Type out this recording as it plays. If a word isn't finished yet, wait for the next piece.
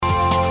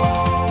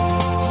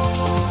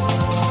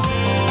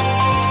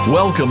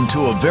Welcome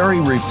to a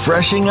very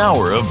refreshing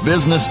hour of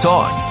business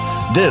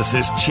talk. This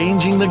is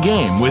Changing the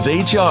Game with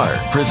HR,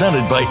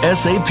 presented by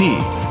SAP.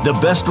 The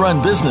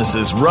best-run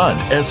businesses run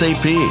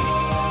SAP.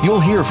 You'll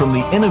hear from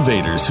the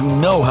innovators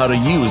who know how to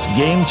use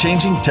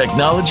game-changing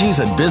technologies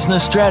and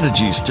business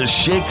strategies to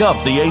shake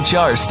up the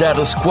HR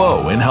status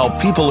quo and how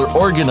people are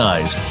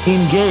organized,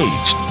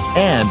 engaged,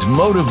 and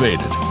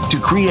motivated to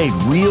create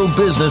real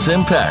business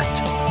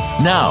impact.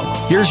 Now,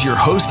 here's your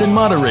host and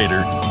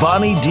moderator,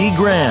 Bonnie D.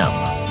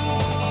 Graham.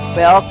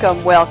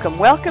 Welcome, welcome,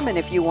 welcome. And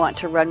if you want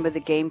to run with the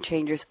Game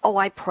Changers,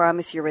 I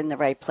promise you're in the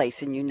right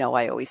place. And you know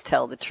I always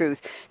tell the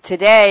truth.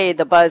 Today,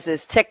 the buzz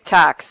is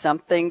tick-tock.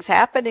 Something's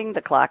happening.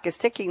 The clock is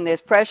ticking.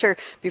 There's pressure.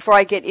 Before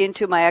I get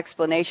into my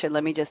explanation,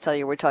 let me just tell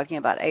you we're talking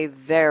about a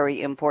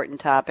very important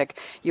topic.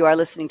 You are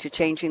listening to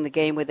Changing the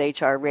Game with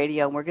HR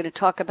Radio, and we're going to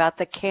talk about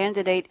the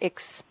candidate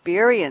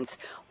experience.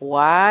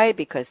 Why?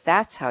 Because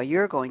that's how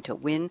you're going to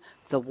win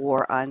the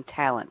war on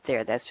talent.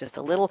 That's just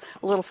a little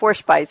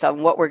forspice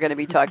on what we're going to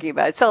be talking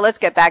about. So let's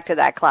get back to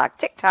that clock.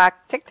 Tick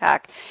tock, tick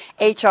tock.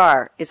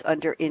 HR is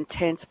under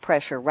intense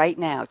pressure right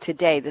now,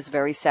 today, this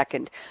very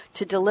second,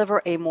 to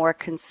deliver a more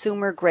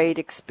consumer grade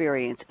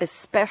experience,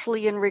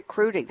 especially in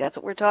recruiting. That's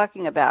what we're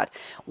talking about.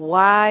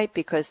 Why?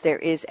 Because there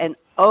is an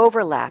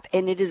overlap,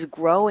 and it is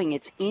growing.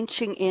 It's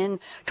inching in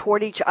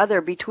toward each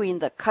other between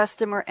the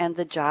customer and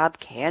the job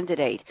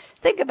candidate.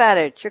 Think about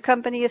it. Your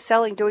company is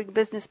selling, doing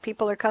business.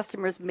 People are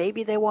customers.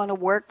 Maybe they want to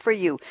work for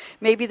you.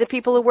 Maybe the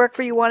people who work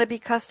for you want to be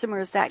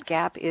customers. That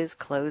gap is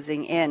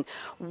closing in.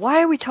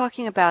 Why are we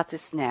talking about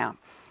this now?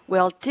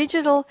 Well,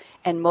 digital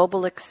and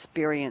mobile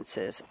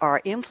experiences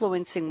are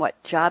influencing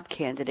what job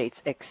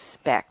candidates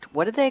expect.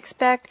 What do they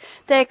expect?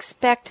 They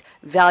expect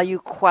value,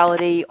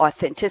 quality,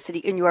 authenticity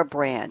in your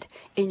brand,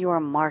 in your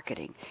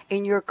marketing,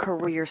 in your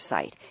career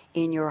site,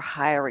 in your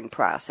hiring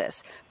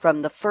process.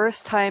 From the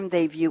first time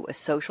they view a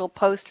social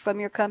post from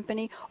your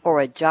company or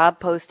a job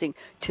posting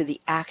to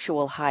the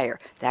actual hire.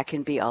 That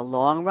can be a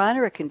long run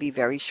or it can be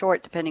very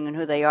short depending on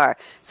who they are.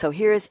 So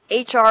here's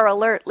HR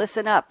alert.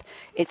 Listen up.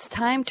 It's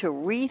time to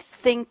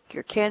rethink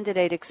your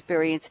candidate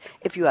experience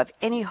if you have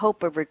any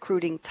hope of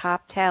recruiting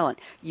top talent.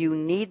 You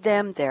need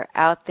them. They're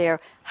out there.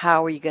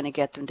 How are you going to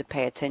get them to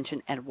pay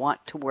attention and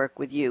want to work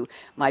with you?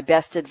 My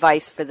best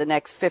advice for the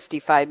next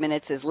 55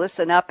 minutes is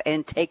listen up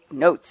and take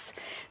notes.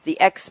 The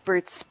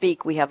experts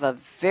speak. We have a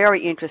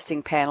very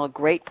interesting panel,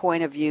 great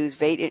point of views,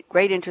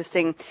 great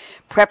interesting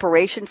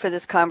preparation for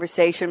this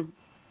conversation.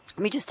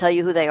 Let me just tell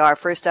you who they are.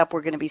 First up,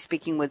 we're going to be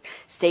speaking with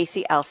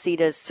Stacy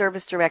Alsides,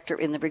 Service Director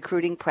in the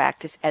Recruiting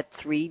Practice at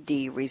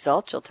 3D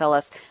Results. She'll tell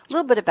us a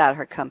little bit about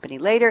her company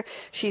later.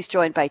 She's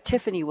joined by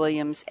Tiffany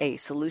Williams, a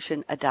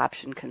Solution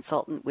Adoption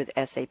Consultant with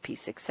SAP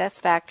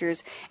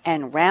SuccessFactors.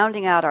 And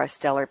rounding out our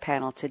stellar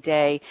panel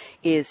today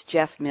is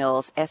Jeff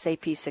Mills,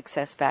 SAP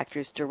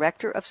SuccessFactors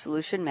Director of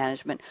Solution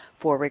Management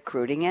for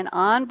Recruiting and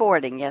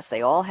Onboarding. Yes,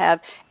 they all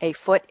have a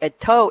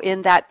toe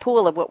in that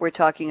pool of what we're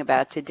talking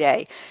about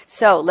today.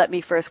 So let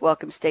me first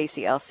welcome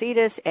Stacy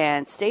Alsides,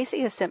 and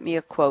Stacy has sent me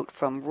a quote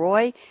from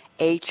Roy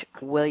H.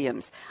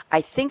 Williams. I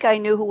think I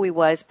knew who he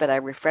was, but I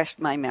refreshed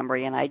my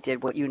memory, and I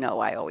did what you know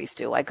I always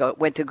do. I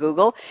went to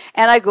Google,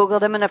 and I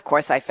Googled him, and of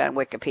course I found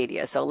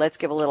Wikipedia. So let's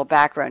give a little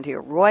background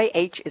here. Roy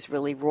H. is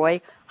really Roy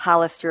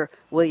Hollister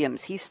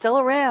Williams. He's still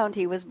around.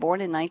 He was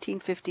born in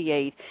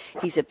 1958.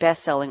 He's a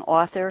best-selling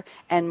author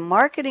and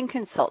marketing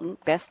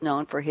consultant, best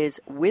known for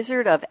his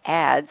Wizard of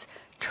Ads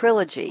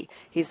trilogy.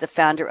 He's the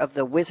founder of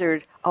the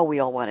Wizard. We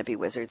all want to be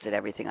wizards at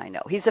everything, I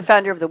know. He's the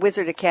founder of the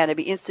Wizard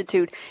Academy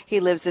Institute. He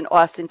lives in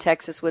Austin,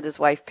 Texas with his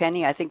wife,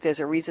 Penny. I think there's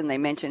a reason they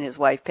mention his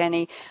wife,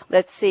 Penny.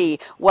 Let's see.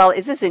 Well,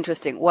 is this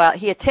interesting? Well,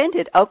 he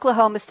attended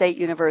Oklahoma State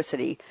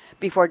University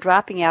before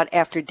dropping out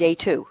after day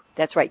 2.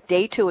 That's right,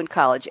 day 2 in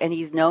college. And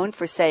he's known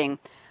for saying,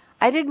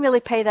 I didn't really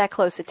pay that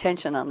close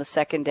attention on the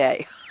second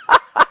day.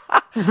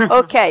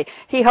 Okay,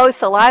 he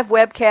hosts a live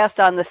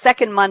webcast on the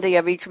second Monday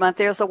of each month.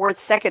 There's the word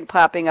second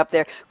popping up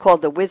there,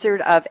 called the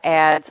Wizard of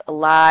Ads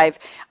Live.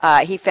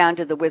 He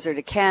founded the Wizard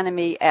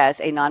Academy as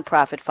a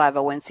nonprofit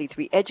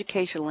 501c3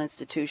 educational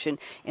institution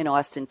in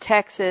Austin,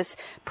 Texas,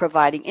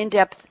 providing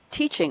in-depth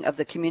teaching of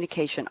the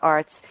communication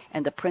arts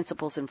and the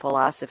principles and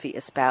philosophy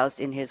espoused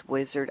in his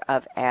Wizard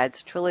of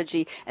Ads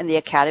trilogy. And the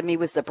Academy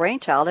was the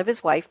brainchild of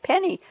his wife,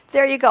 Penny.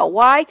 There you go.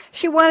 Why?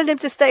 She wanted him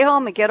to stay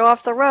home and get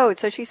off the road.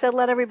 So she said,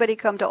 let everybody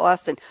come to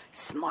Austin.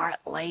 Smart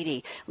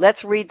lady.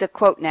 Let's read the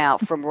quote now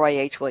from Roy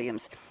H.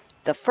 Williams.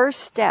 The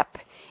first step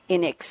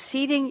in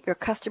exceeding your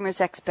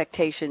customers'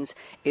 expectations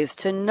is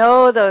to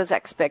know those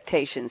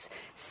expectations.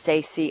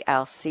 Stacy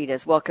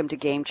Alsides, welcome to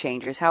Game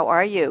Changers. How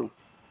are you?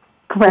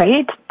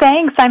 Great.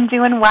 Thanks. I'm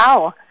doing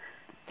well.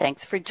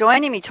 Thanks for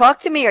joining me. Talk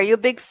to me. Are you a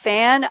big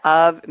fan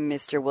of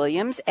Mr.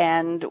 Williams?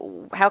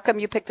 And how come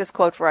you picked this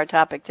quote for our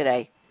topic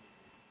today?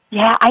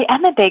 Yeah, I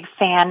am a big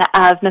fan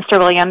of Mr.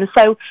 Williams.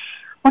 So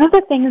one of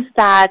the things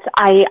that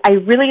I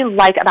really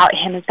like about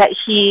him is that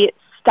he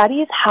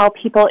studies how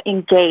people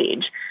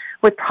engage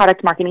with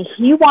product marketing.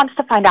 He wants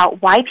to find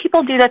out why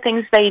people do the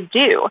things they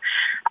do.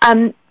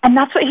 And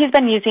that's what he's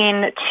been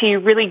using to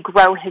really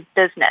grow his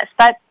business.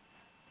 But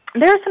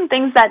there are some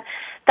things that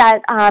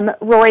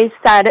Roy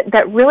said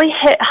that really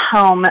hit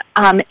home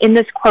in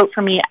this quote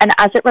for me and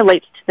as it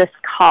relates to this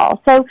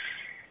call. So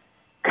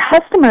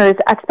customers'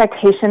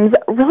 expectations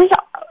really,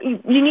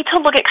 you need to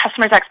look at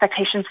customers'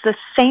 expectations the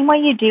same way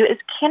you do as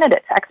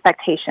candidates'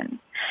 expectations.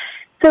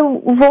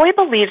 So Roy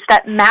believes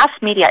that mass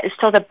media is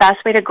still the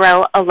best way to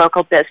grow a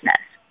local business.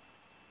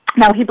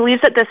 Now, he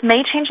believes that this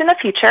may change in the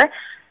future,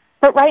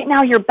 but right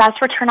now your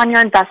best return on your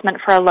investment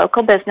for a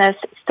local business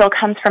still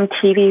comes from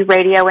TV,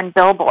 radio, and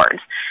billboards.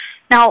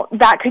 Now,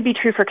 that could be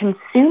true for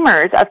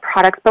consumers of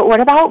products, but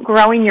what about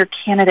growing your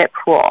candidate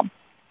pool?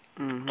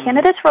 Mm-hmm.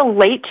 Candidates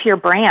relate to your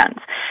brands.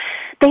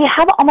 They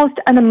have almost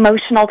an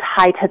emotional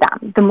tie to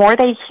them. The more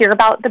they hear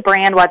about the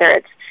brand, whether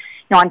it's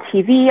on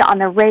TV, on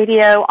the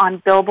radio,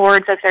 on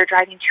billboards as they're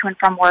driving to and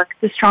from work,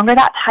 the stronger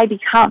that tie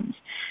becomes.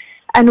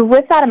 And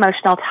with that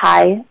emotional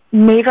tie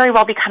may very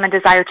well become a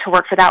desire to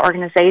work for that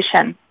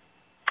organization.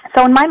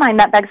 So in my mind,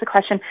 that begs the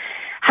question,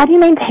 how do you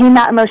maintain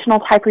that emotional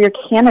tie for your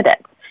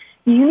candidates?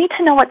 You need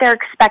to know what they're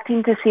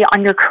expecting to see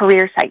on your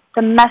career site.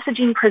 The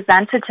messaging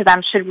presented to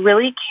them should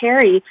really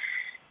carry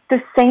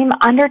the same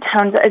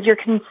undertones as your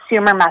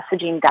consumer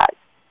messaging does.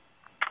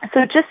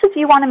 So just as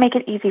you want to make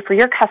it easy for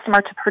your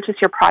customer to purchase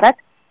your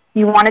product,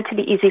 you want it to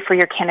be easy for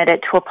your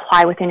candidate to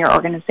apply within your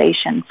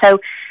organization. So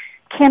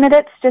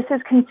candidates, just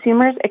as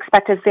consumers,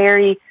 expect a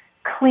very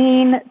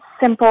clean,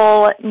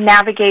 simple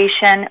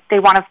navigation. They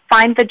want to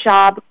find the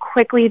job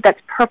quickly that's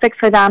perfect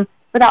for them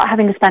without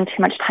having to spend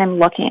too much time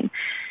looking.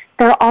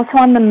 They're also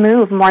on the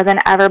move more than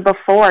ever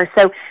before.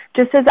 So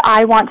just as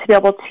I want to be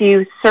able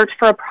to search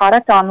for a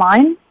product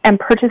online and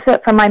purchase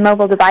it from my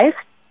mobile device,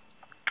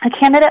 a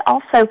candidate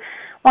also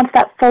wants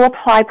that full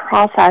apply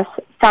process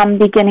from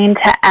beginning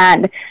to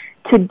end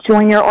to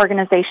join your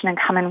organization and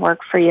come and work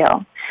for you.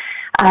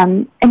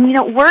 And,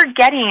 we're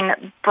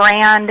getting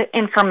brand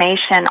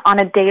information on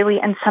a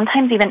daily and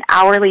sometimes even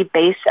hourly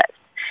basis.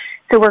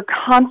 So we're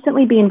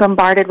constantly being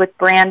bombarded with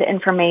brand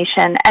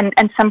information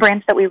and some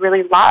brands that we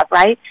really love,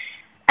 right?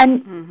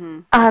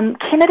 And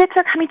candidates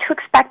are coming to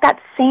expect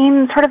that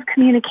same sort of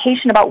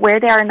communication about where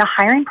they are in the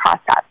hiring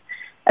process,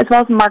 as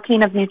well as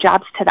marketing of new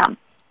jobs to them.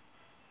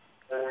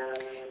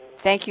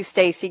 Thank you,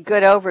 Stacy.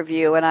 Good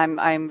overview, and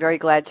I'm very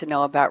glad to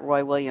know about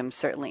Roy Williams.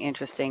 Certainly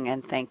interesting,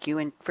 and thank you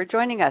and for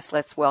joining us.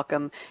 Let's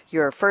welcome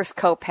your first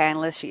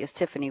co-panelist. She is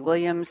Tiffany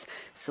Williams,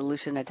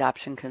 Solution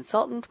Adoption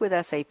Consultant with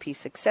SAP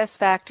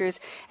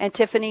SuccessFactors. And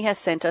Tiffany has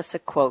sent us a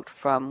quote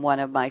from one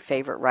of my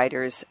favorite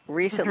writers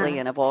recently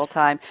and of all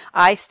time.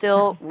 I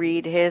still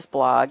read his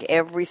blog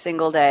every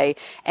single day,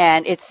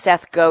 and it's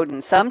Seth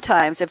Godin.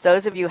 Sometimes, if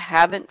those of you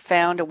haven't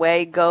found a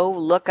way, go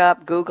look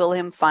up, Google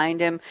him, find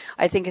him.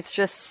 I think it's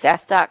just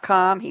Seth.com.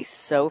 He's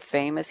so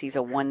famous. He's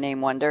a one-name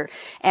wonder.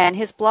 And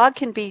his blog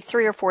can be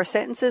 3 or 4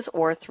 sentences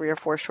or 3 or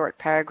 4 short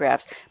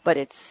paragraphs, but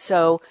it's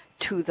so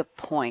to the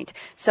point.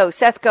 So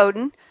Seth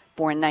Godin,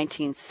 born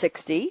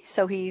 1960,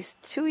 so he's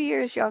 2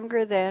 years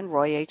younger than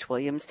Roy H.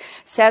 Williams.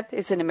 Seth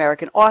is an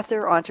American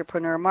author,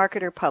 entrepreneur,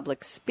 marketer,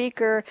 public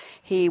speaker.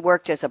 He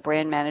worked as a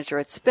brand manager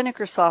at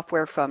Spinnaker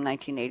Software from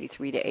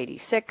 1983 to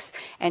 86.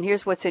 And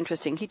here's what's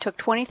interesting. He took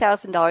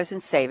 $20,000 in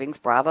savings,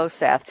 bravo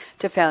Seth,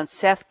 to found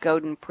Seth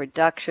Godin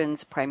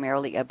Productions,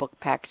 primarily a book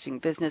packaging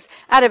business,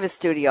 out of his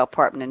studio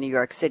apartment in New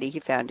York City.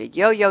 He founded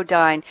Yo-Yo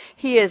Dine.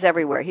 He is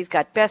everywhere. He's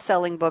got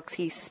best-selling books.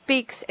 He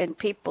speaks and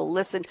people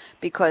listen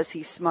because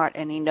he's smart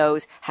and he knows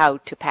how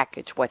to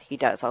package what he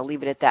does. I'll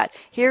leave it at that.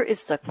 Here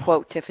is the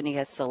quote Tiffany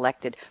has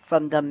selected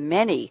from the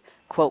many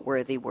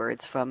quote-worthy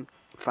words from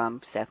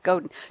Seth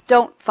Godin.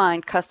 Don't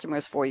find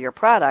customers for your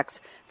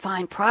products.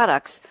 Find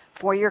products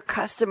for your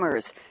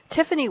customers.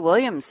 Tiffany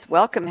Williams,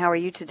 welcome. How are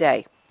you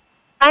today?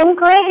 I'm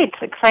great.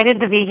 Excited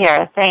to be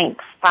here.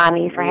 Thanks,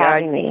 Bonnie, for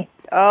having me.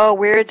 Oh,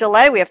 we're a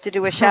delay. We have to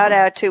do a shout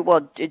out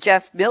to,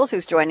 Jeff Mills,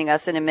 who's joining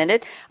us in a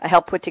minute,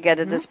 helped put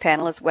together this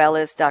panel, as well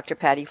as Dr.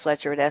 Patty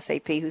Fletcher at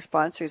SAP, who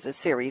sponsors the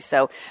series.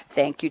 So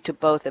thank you to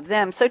both of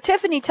them. So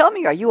Tiffany, tell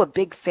me, are you a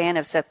big fan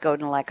of Seth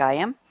Godin like I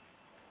am?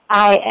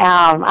 I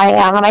am.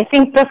 And I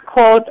think this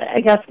quote, I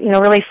guess,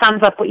 really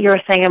sums up what you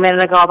were saying a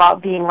minute ago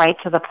about being right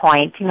to the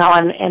point.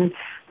 And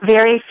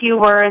very few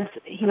words,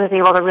 he was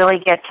able to really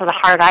get to the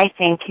heart, I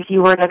think. If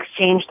you were to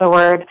exchange the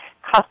word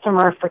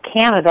customer for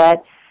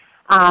candidate,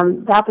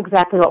 that's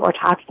exactly what we're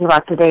talking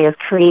about today, is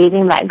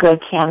creating that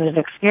good candidate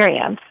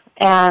experience.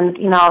 And,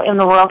 in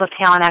the world of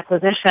talent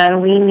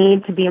acquisition, we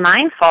need to be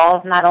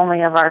mindful not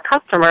only of our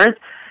customers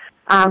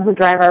who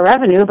drive our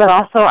revenue, but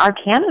also our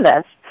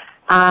candidates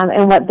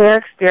and what their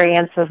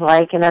experience is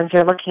like. And as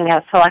you're looking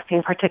at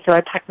selecting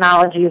particular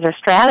technologies or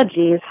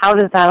strategies, how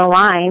does that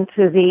align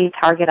to the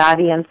target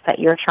audience that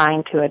you're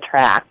trying to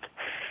attract?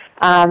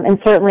 And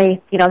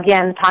certainly,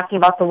 again, talking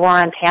about the war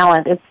on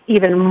talent, it's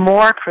even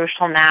more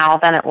crucial now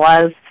than it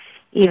was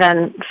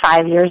even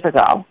 5 years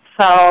ago.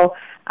 So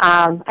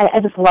I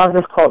just love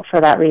this quote for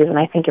that reason.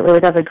 I think it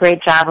really does a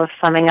great job of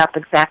summing up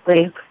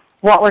exactly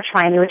what we're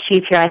trying to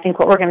achieve here. I think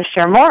what we're going to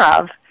share more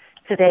of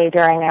today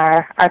during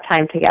our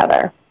time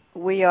together.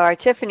 We are.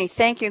 Tiffany,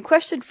 thank you. And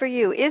question for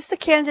you, has the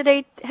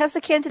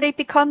candidate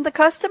become the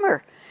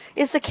customer?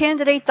 Is the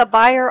candidate the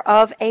buyer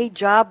of a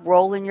job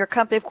role in your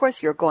company? Of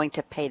course, you're going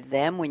to pay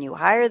them when you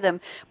hire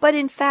them, but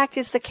in fact,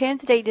 is the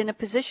candidate in a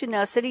position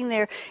now sitting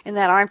there in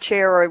that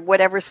armchair or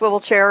whatever swivel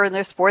chair in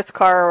their sports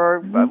car or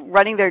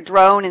running their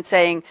drone and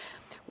saying,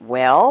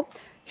 well,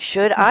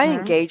 should I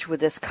engage with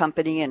this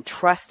company and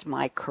trust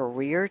my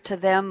career to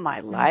them, my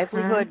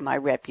livelihood, my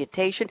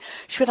reputation?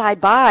 Should I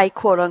buy,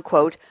 quote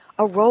unquote,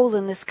 a role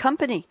in this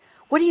company?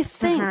 What do you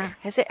think?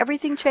 Has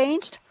everything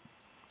changed?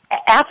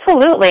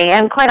 Absolutely.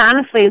 And quite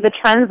honestly, the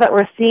trends that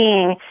we're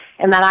seeing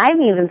and that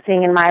I'm even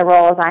seeing in my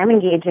role as I'm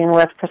engaging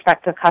with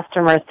prospective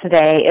customers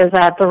today is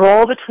that the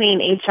role between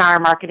HR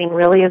and marketing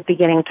really is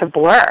beginning to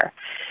blur.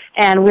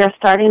 And we're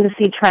starting to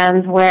see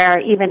trends where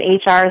even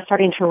HR is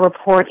starting to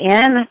report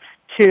in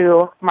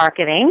to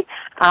marketing,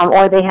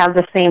 or they have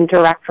the same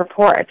direct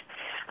report.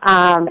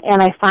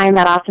 And I find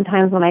that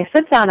oftentimes when I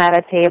sit down at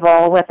a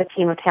table with a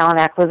team of talent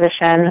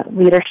acquisition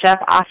leadership,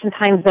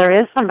 oftentimes there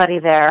is somebody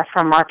there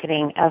from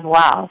marketing as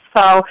well.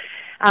 So,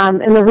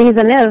 and the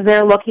reason is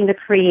they're looking to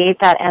create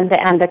that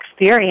end-to-end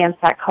experience,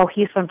 that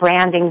cohesive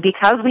branding,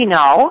 because we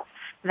know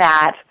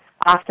that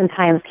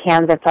oftentimes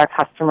candidates are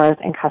customers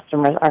and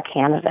customers are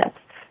candidates.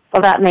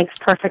 So that makes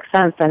perfect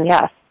sense, and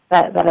yes,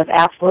 that is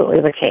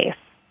absolutely the case.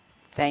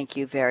 Thank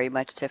you very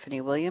much,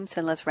 Tiffany Williams.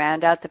 And let's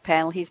round out the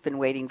panel. He's been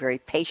waiting very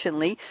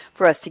patiently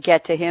for us to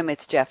get to him.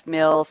 It's Jeff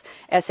Mills,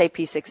 SAP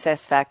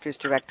SuccessFactors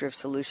Director of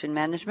Solution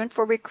Management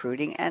for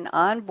Recruiting and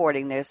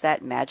Onboarding. There's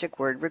that magic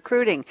word,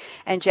 recruiting.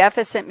 And Jeff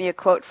has sent me a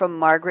quote from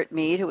Margaret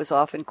Mead, who is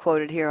often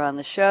quoted here on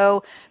the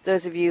show.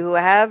 Those of you who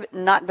have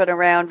not been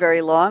around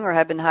very long or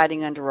have been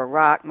hiding under a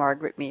rock,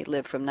 Margaret Mead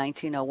lived from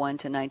 1901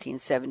 to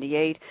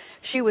 1978.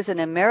 She was an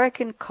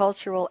American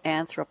cultural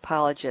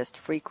anthropologist,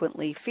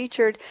 frequently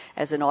featured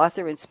as an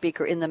author and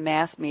speaker in the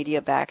mass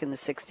media back in the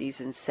 60s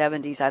and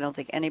 70s. I don't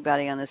think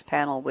anybody on this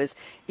panel was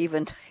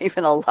even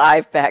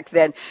alive back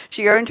then.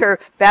 She earned her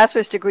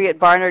bachelor's degree at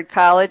Barnard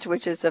College,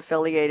 which is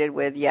affiliated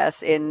with,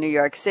 yes, in New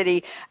York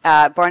City,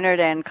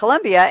 Barnard and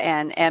Columbia,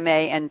 and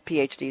MA and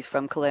PhDs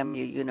from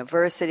Columbia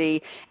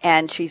University.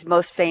 And she's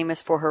most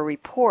famous for her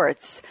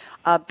reports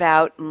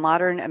about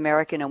modern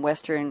American and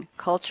Western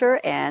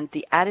culture and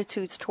the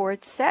attitudes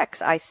towards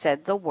sex. I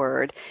said the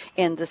word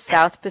in the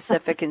South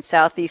Pacific and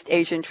Southeast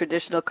Asian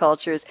traditional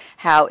cultures,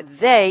 how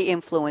they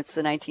influenced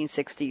the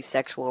 1960s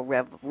sexual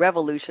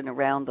revolution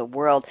around the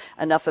world.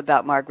 Enough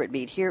about Margaret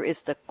Mead. Here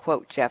is the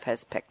quote Jeff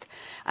has picked.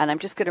 And I'm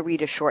just going to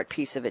read a short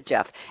piece of it,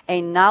 Jeff.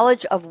 A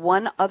knowledge of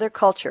one other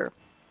culture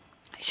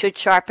should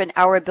sharpen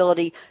our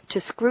ability to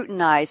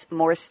scrutinize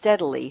more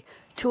steadily,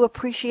 to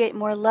appreciate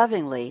more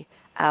lovingly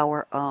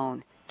our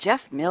own.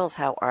 Jeff Mills,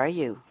 how are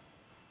you?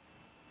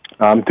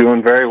 I'm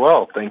doing very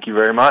well. Thank you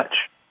very much.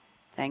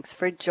 Thanks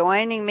for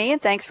joining me, and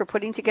thanks for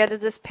putting together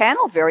this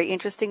panel. Very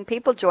interesting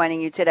people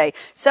joining you today.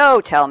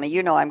 So tell me,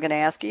 you know I'm going to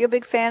ask you, you're a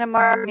big fan of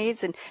Margaret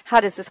Mead's, and how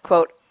does this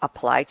quote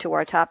apply to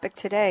our topic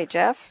today,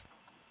 Jeff?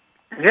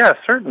 Yeah,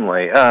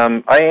 certainly.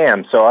 I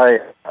am. So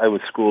I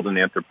was schooled in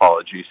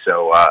anthropology,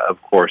 so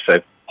of course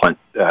I've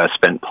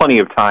spent plenty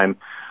of time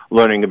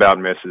learning about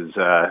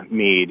Mrs.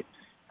 Mead.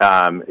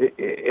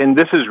 And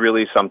this is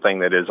really something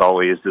that is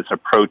always this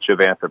approach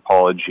of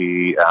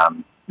anthropology,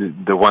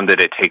 the one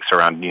that it takes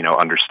around,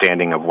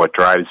 understanding of what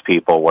drives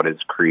people, what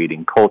is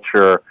creating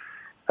culture,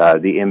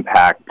 the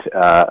impact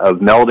of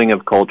melding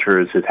of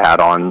cultures has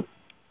had on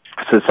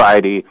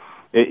society.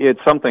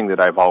 It's something that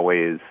I've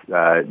always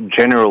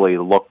generally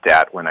looked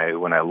at when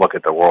I look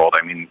at the world.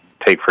 I mean,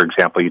 take, for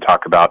example, you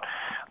talk about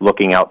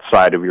looking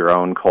outside of your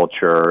own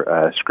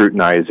culture,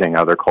 scrutinizing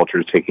other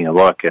cultures, taking a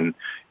look, and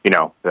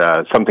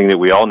something that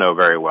we all know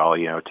very well,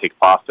 take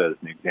pasta as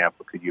an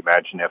example. Could you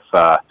imagine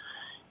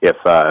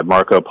if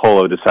Marco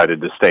Polo decided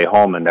to stay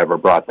home and never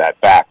brought that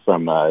back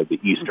from the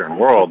Eastern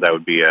world? That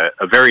would be a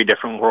very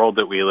different world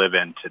that we live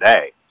in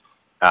today.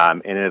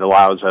 And it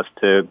allows us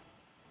to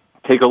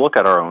take a look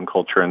at our own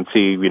culture and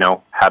see,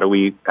 how do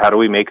we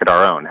make it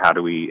our own? How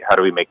do we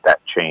make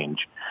that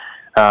change?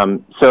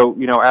 So,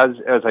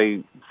 as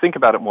I think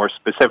about it more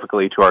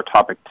specifically to our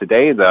topic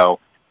today, though,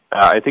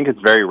 I think it's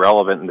very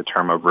relevant in the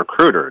term of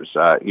recruiters.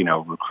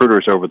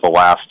 Recruiters over the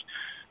last,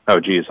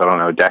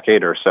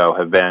 decade or so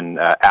have been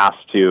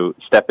asked to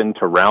step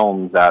into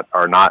realms that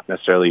are not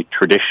necessarily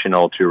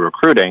traditional to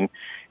recruiting,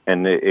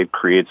 and it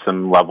creates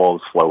some level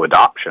of slow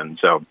adoption.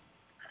 So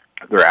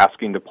they're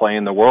asking to play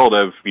in the world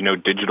of,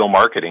 digital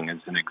marketing as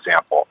an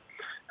example.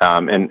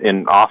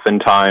 And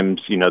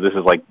oftentimes, this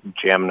is like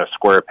jamming a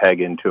square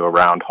peg into a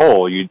round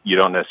hole. You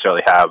don't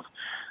necessarily have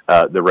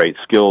the right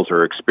skills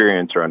or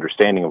experience or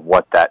understanding of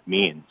what that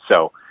means.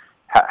 So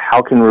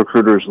how can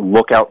recruiters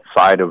look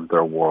outside of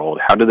their world?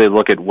 How do they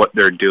look at what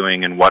they're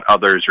doing and what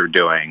others are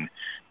doing?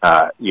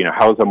 How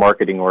is a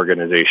marketing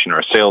organization or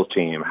a sales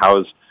team? How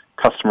is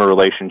customer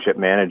relationship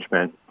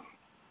management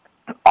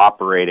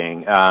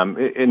operating?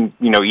 And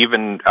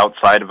even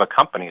outside of a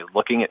company,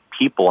 looking at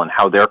people and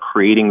how they're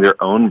creating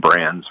their own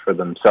brands for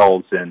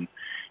themselves in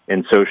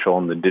social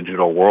and the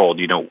digital world.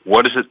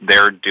 What is it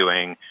they're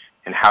doing,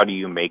 and how do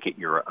you make it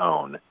your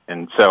own?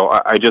 And so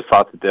I just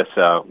thought that this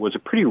was a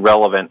pretty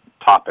relevant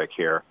topic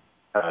here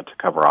to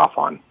cover off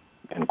on,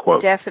 end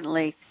quote.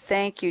 Definitely.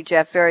 Thank you,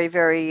 Jeff. Very,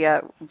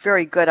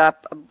 very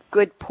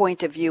good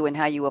point of view and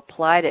how you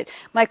applied it.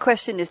 My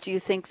question is, do you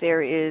think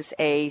there is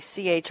a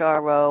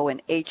CHRO,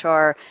 an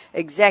HR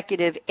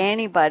executive,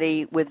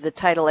 anybody with the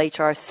title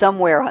HR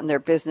somewhere on their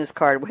business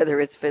card, whether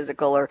it's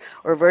physical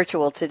or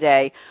virtual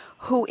today,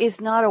 who is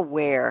not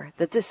aware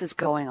that this is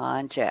going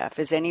on, Jeff?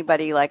 Is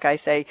anybody, like I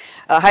say,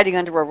 hiding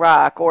under a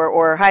rock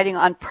or hiding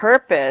on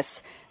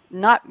purpose,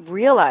 not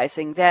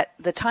realizing that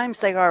the times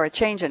they are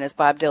a-changing, as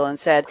Bob Dylan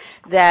said,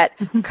 that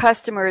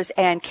customers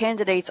and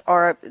candidates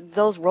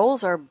those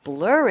roles are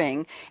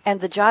blurring, and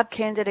the job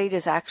candidate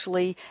is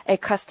actually a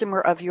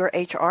customer of your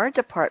HR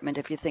department,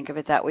 if you think of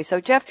it that way.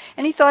 So, Jeff,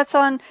 any thoughts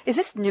on, is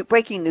this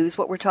breaking news,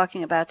 what we're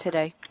talking about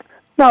today?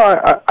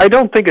 No, I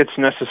don't think it's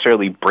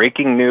necessarily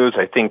breaking news.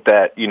 I think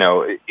that,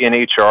 in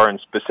HR and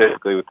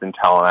specifically within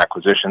talent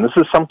acquisition, this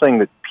is something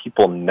that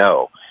people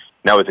know.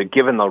 Now, is it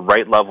given the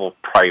right level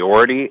of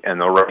priority and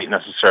the right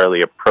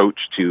necessarily approach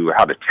to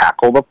how to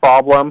tackle the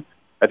problem?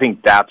 I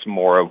think that's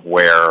more of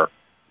where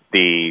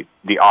the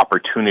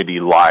opportunity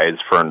lies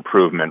for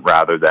improvement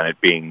rather than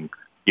it being,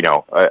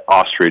 an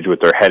ostrich with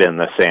their head in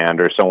the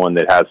sand or someone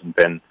that hasn't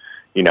been,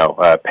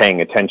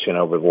 paying attention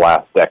over the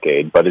last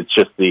decade. But it's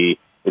just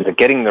is it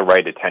getting the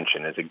right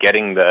attention? Is it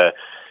getting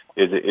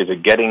is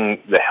it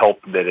getting the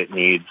help that it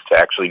needs to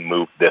actually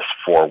move this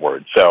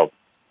forward? So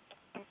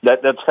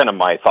that's kind of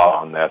my thought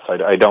on this.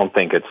 I don't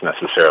think it's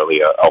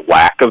necessarily a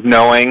lack of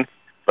knowing,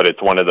 but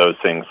it's one of those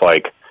things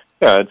like,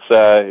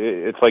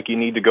 it's like you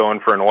need to go in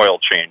for an oil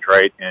change,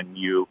 right? And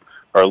you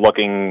are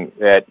looking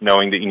at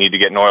knowing that you need to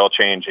get an oil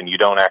change and you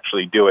don't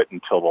actually do it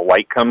until the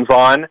light comes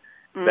on,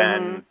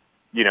 then,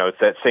 it's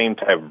that same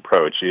type of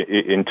approach.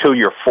 Until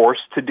you're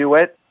forced to do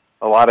it,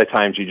 a lot of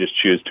times you just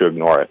choose to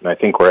ignore it. And I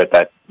think we're at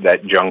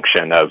that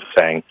junction of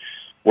saying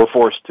we're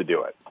forced to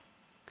do it.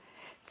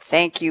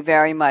 Thank you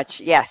very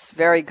much. Yes,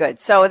 very good.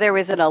 So there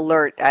is an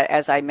alert,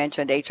 as I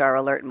mentioned, HR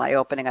alert in my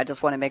opening. I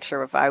just want to make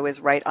sure if I was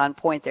right on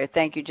point there.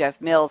 Thank you, Jeff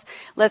Mills.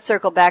 Let's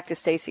circle back to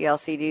Stacy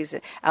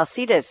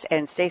Alsides.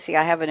 And Stacy,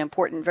 I have an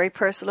important, very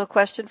personal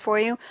question for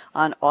you.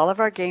 On all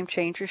of our Game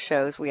Changer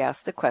shows, we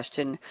ask the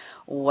question,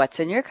 what's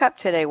in your cup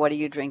today? What are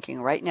you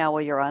drinking right now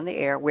while you're on the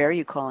air? Where are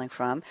you calling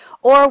from?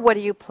 Or what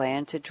do you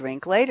plan to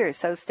drink later?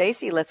 So,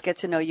 Stacy, let's get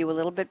to know you a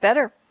little bit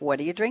better. What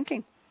are you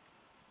drinking?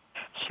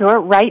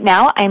 Sure. Right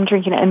now, I'm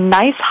drinking a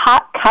nice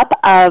hot cup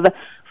of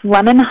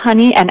lemon,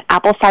 honey, and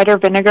apple cider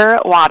vinegar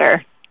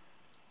water.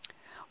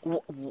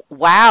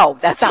 Wow,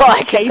 that's all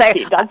I can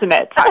tasty, say. Doesn't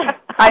it?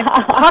 I'm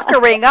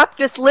puckering up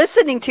just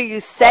listening to you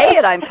say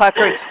it. I'm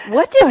puckering.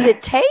 What does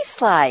it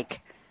taste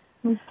like?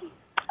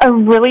 A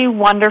really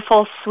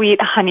wonderful,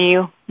 sweet honey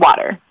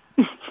water.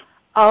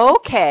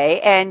 Okay,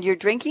 and you're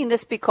drinking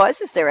this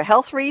because, is there a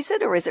health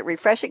reason or is it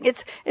refreshing?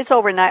 It's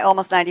over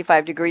almost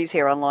 95 degrees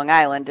here on Long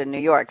Island in New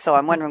York, so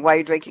I'm wondering why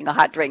you're drinking a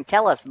hot drink.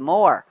 Tell us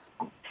more.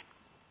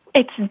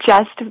 It's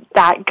just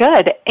that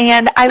good.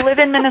 And I live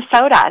in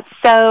Minnesota,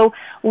 so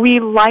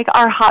we like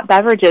our hot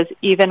beverages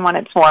even when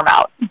it's warm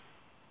out.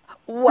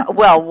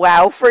 Well,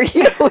 wow for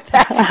you.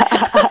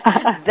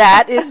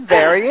 That is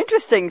very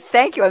interesting.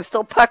 Thank you. I'm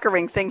still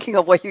puckering thinking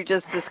of what you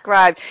just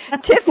described.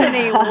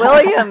 Tiffany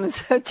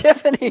Williams.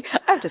 Tiffany,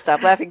 I have to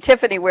stop laughing.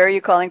 Tiffany, where are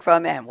you calling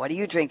from and what are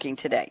you drinking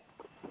today?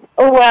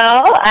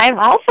 Well, I'm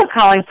also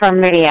calling from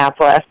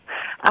Minneapolis,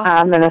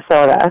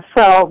 Minnesota.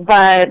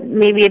 But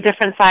maybe a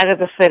different side of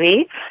the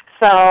city.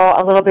 So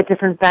a little bit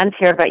different bent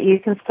here, but you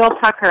can still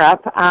pucker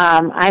up.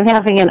 I'm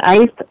having an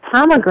iced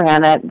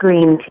pomegranate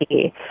green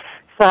tea.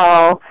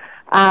 So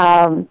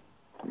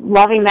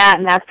loving that,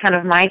 and that's kind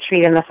of my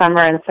treat in the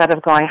summer. Instead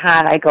of going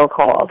hot, I go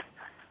cold.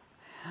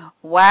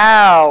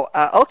 Wow.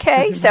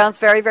 Okay. Sounds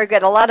very, very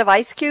good. A lot of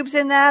ice cubes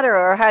in that,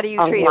 or how do you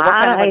treat it? What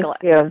kind of ice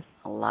cubes.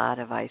 A lot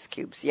of ice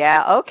cubes.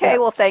 Yeah. Okay. Yeah.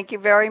 Well, thank you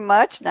very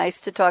much.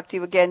 Nice to talk to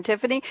you again,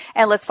 Tiffany.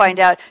 And let's find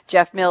out,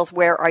 Jeff Mills,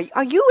 where are you?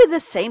 Are you in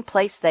the same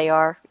place they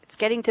are? It's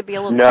getting to be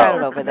a little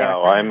crowded over there.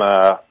 No, I'm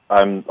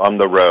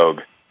the rogue.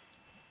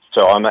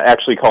 So I'm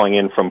actually calling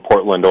in from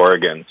Portland,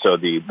 Oregon. So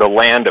the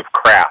land of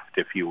craft,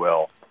 if you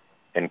will.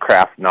 And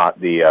Kraft, not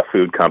the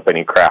food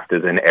company. Kraft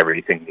is in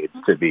everything needs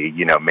to be,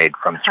 made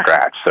from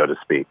scratch, so to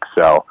speak.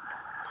 So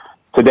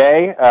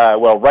today,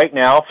 right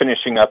now,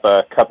 finishing up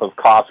a cup of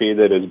coffee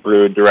that is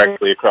brewed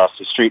directly across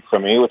the street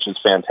from me, which is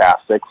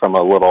fantastic, from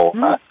a little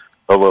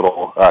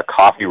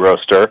coffee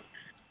roaster.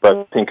 But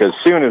I think as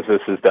soon as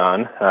this is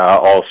done,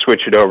 I'll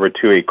switch it over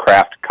to a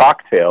craft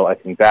cocktail. I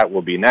think that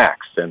will be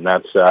next, and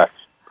that's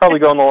probably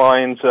going the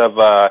lines of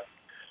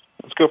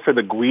let's go for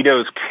the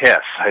Guido's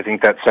Kiss. I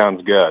think that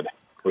sounds good.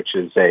 Which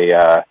is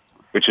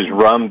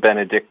rum,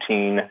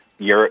 Benedictine,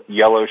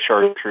 yellow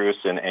chartreuse,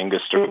 and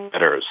Angostura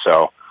bitters.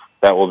 So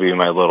that will be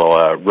my little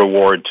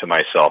reward to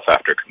myself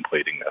after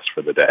completing this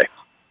for the day.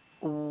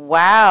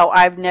 Wow,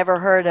 I've never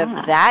heard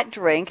of that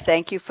drink.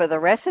 Thank you for the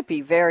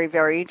recipe. Very,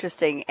 very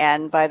interesting.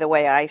 And by the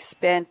way, I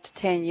spent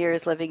 10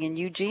 years living in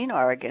Eugene,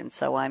 Oregon,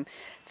 so I'm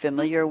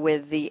familiar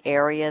with the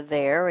area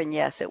there. And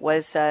yes, it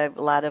was a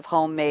lot of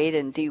homemade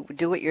and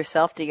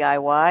do-it-yourself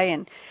DIY.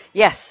 And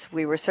yes,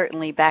 we were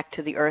certainly back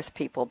to the earth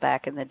people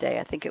back in the day.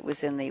 I think it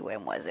was in the,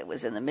 when was it? It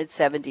was in the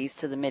mid-70s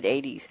to the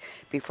mid-80s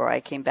before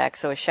I came back.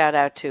 So a shout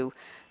out to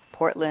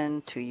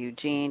Portland, to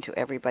Eugene, to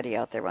everybody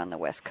out there on the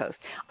West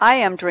Coast. I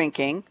am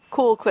drinking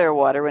cool, clear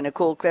water in a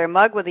cool, clear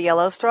mug with a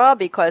yellow straw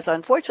because,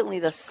 unfortunately,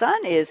 the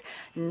sun is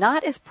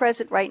not as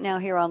present right now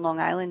here on Long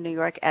Island, New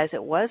York, as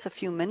it was a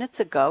few minutes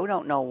ago.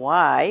 Don't know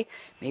why.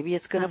 Maybe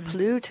it's going to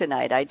plume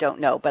tonight. I don't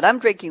know. But I'm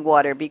drinking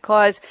water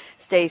because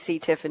Stacy,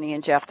 Tiffany,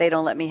 and Jeff, they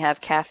don't let me have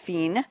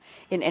caffeine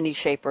in any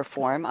shape or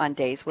form on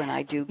days when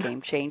I do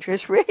Game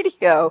Changers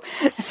Radio.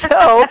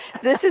 So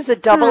this is a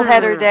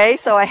double-header day,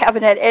 so I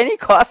haven't had any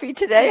coffee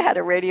today. I had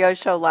a radio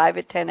show live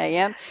at 10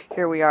 a.m.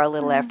 Here we are a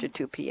little after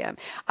 2 p.m.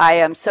 I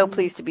am so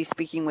pleased to be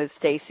speaking with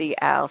Stacy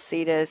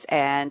Alsides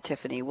and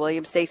Tiffany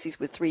Williams. Stacy's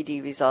with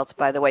 3D Results,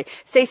 by the way.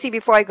 Stacy,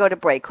 before I go to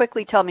break,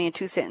 quickly tell me in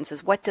 2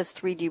 sentences, what does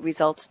 3D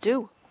Results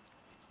do?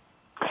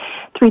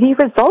 3D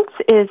Results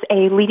is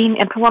a leading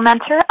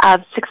implementer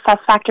of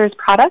SuccessFactors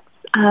products,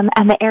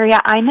 and the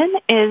area I'm in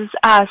is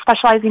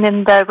specializing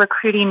in the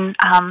recruiting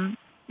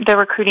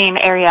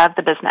area of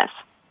the business.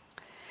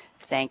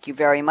 Thank you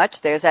very much.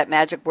 There's that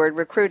magic word,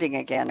 recruiting,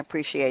 again.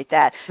 Appreciate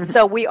that.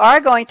 So we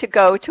are going to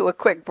go to a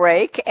quick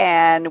break,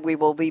 and we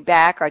will be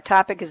back. Our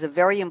topic is a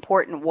very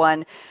important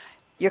one.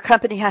 Your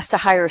company has to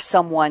hire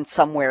someone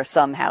somewhere,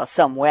 somehow,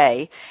 some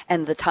way,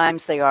 and the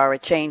times they are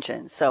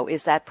a-changing. So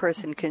is that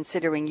person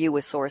considering you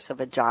a source of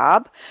a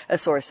job, a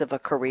source of a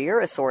career,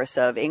 a source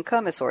of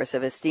income, a source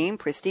of esteem,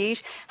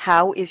 prestige?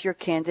 How is your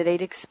candidate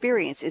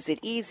experience? Is it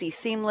easy,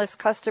 seamless,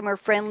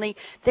 customer-friendly?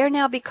 They're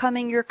now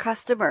becoming your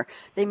customer.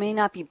 They may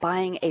not be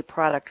buying a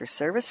product or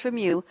service from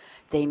you.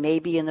 They may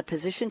be in the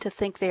position to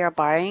think they are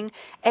buying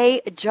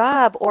a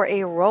job or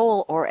a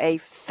role or a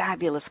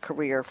fabulous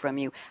career from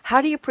you.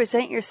 How do you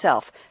present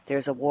yourself?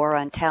 There's a war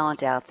on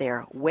talent out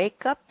there.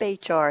 Wake up,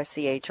 HR,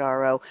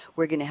 CHRO.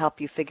 We're going to help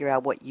you figure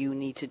out what you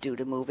need to do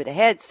to move it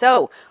ahead.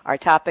 So our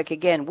topic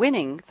again,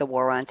 winning the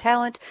war on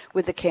talent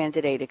with the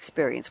candidate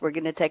experience. We're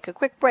going to take a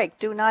quick break.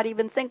 Do not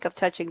even think of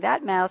touching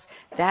that mouse,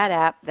 that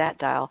app, that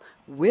dial.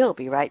 We'll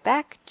be right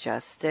back.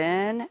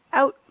 Justin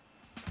out.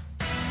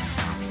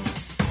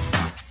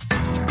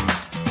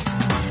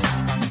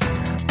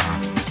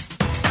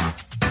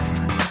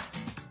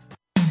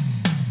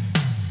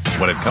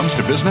 When it comes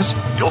to business,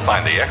 you'll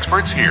find the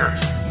experts here.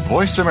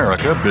 Voice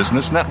America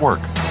Business Network.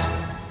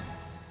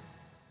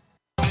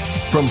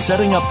 From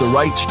setting up the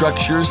right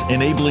structures,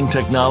 enabling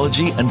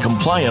technology and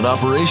compliant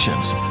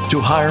operations,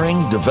 to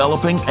hiring,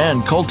 developing,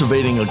 and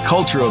cultivating a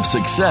culture of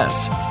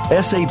success,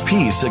 SAP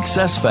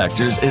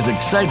SuccessFactors is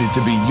excited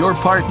to be your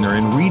partner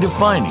in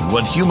redefining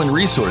what human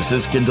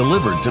resources can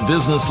deliver to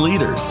business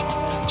leaders.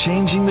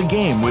 Changing the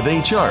Game with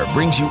HR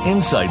brings you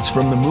insights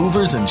from the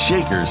movers and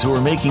shakers who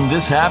are making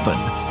this happen.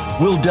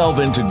 We'll delve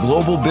into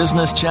global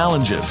business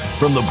challenges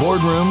from the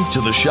boardroom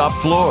to the shop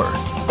floor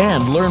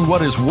and learn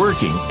what is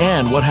working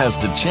and what has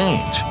to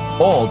change,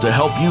 all to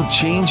help you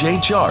change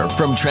HR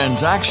from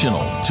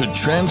transactional to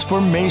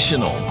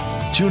transformational.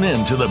 Tune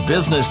in to the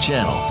Business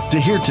Channel to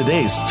hear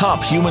today's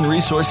top human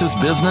resources,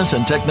 business,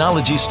 and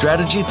technology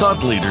strategy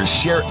thought leaders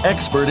share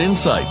expert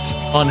insights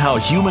on how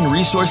human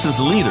resources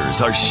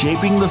leaders are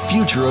shaping the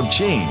future of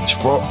change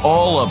for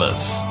all of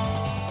us.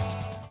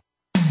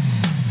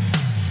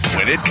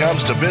 When it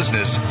comes to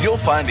business, you'll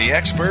find the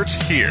experts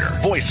here.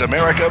 Voice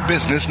America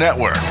Business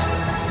Network.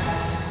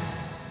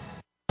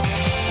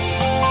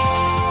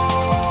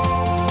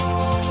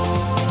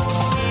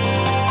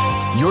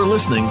 You're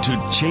listening to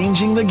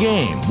Changing the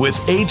Game with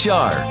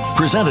HR,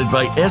 presented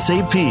by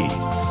SAP.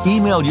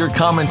 Email your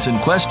comments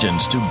and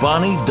questions to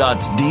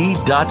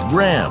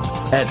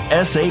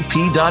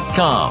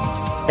bonnie.d.graham@sap.com.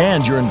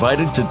 And you're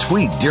invited to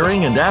tweet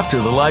during and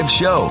after the live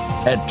show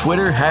at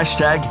Twitter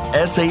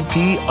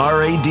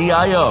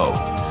 #SAPRADIO.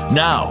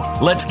 Now,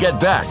 let's get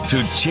back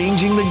to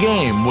Changing the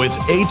Game with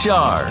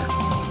HR.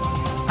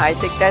 I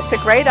think that's a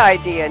great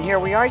idea, and here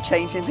we are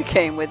changing the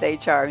game with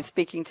HR. I'm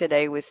speaking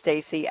today with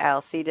Stacy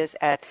Alsides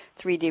at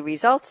 3D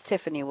Results,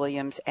 Tiffany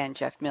Williams, and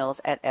Jeff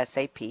Mills at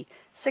SAP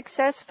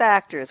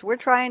SuccessFactors. We're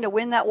trying to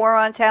win that war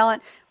on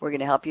talent. We're going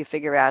to help you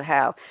figure out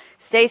how.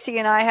 Stacy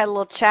and I had a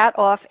little chat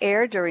off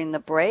air during the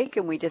break,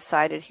 and we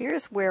decided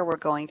here's where we're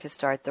going to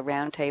start the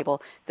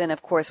roundtable. Then,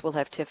 of course, we'll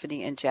have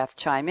Tiffany and Jeff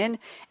chime in,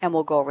 and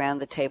we'll go around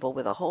the table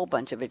with a whole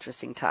bunch of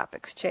interesting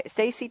topics.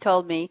 Stacy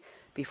told me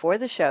before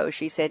the show.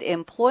 She said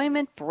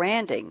employment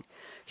branding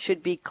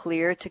should be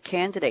clear to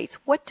candidates.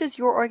 What does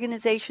your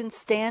organization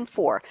stand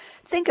for?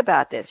 Think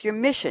about this. Your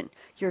mission,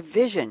 your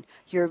vision,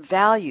 your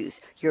values,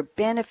 your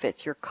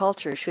benefits, your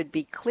culture should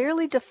be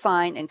clearly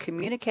defined and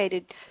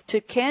communicated to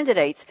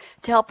candidates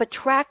to help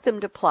attract them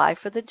to apply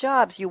for the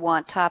jobs. You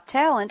want top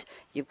talent,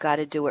 you've got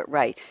to do it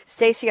right.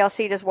 Stacy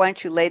Alsides, why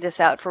don't you lay this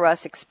out for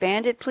us?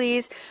 Expand it,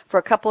 please, for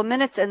a couple of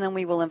minutes, and then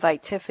we will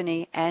invite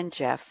Tiffany and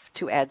Jeff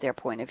to add their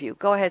point of view.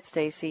 Go ahead,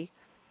 Stacy.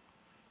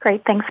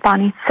 Great. Thanks,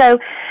 Bonnie. So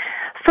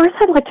first,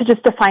 I'd like to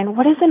just define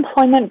what is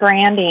employment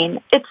branding.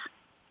 It's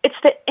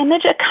the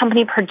image a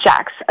company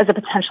projects as a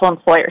potential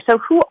employer. So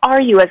who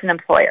are you as an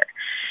employer?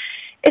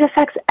 It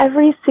affects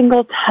every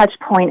single touch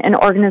point an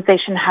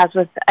organization has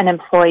with an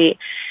employee.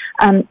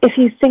 If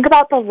you think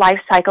about the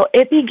life cycle,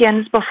 it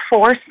begins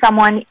before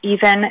someone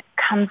even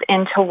comes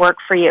in to work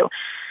for you.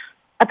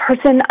 A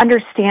person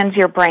understands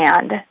your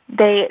brand.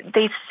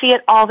 They see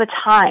it all the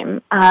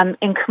time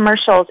in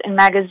commercials, in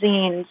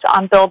magazines,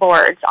 on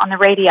billboards, on the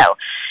radio.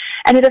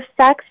 And it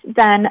affects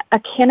then a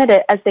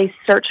candidate as they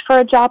search for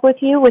a job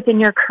with you within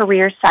your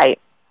career site.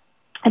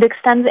 It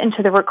extends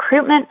into the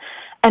recruitment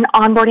and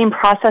onboarding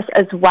process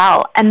as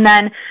well. And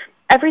then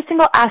every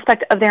single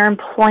aspect of their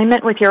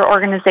employment with your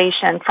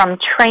organization, from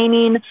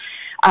training,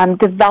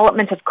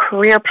 development of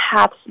career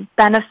paths,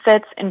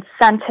 benefits,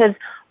 incentives,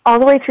 all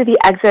the way through the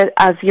exit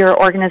of your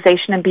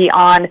organization and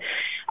beyond,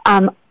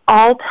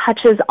 all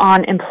touches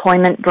on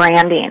employment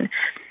branding.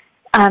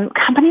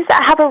 Companies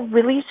that have a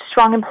really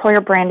strong employer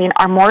branding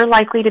are more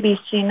likely to be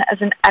seen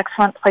as an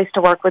excellent place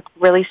to work with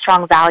really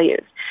strong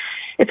values.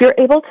 If you're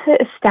able to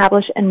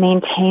establish and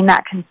maintain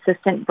that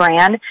consistent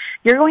brand,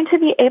 you're going to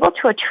be able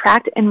to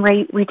attract and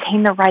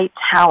retain the right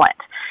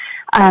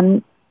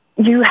talent.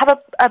 You have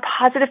a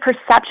positive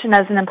perception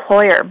as an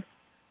employer,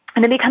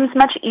 and it becomes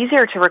much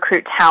easier to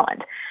recruit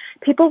talent.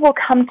 People will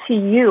come to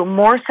you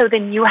more so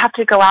than you have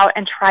to go out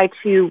and try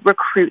to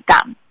recruit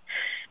them.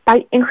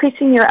 By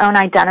increasing your own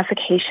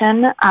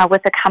identification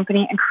with the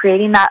company and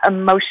creating that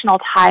emotional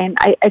tie, and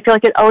I feel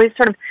like it always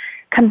sort of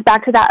comes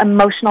back to that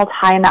emotional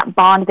tie and that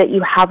bond that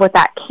you have with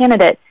that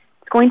candidate,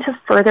 it's going to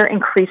further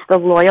increase the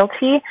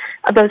loyalty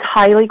of those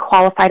highly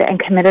qualified and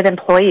committed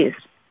employees.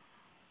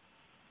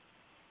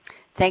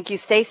 Thank you,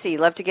 Stacy.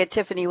 Love to get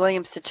Tiffany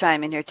Williams to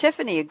chime in here.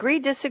 Tiffany, agree,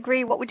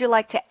 disagree? What would you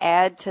like to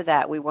add to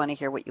that? We want to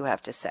hear what you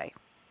have to say.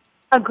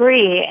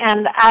 Agree.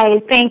 And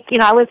I think,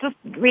 I was just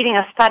reading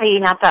a study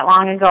not that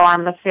long ago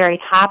on this very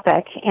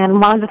topic,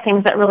 and one of the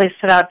things that really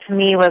stood out to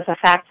me was the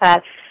fact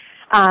that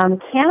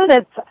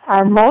candidates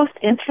are most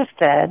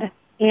interested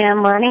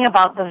in learning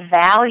about the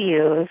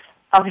values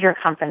of your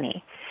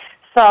company.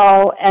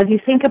 So as you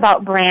think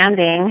about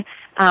branding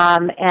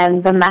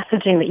and the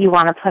messaging that you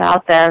want to put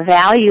out there,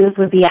 values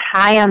would be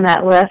high on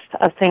that list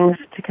of things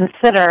to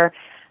consider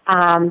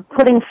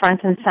putting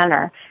front and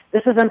center.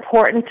 This is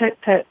important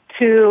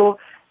to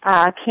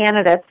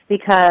candidates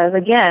because,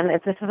 again,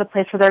 if this is a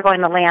place where they're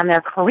going to land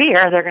their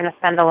career, they're going to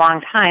spend a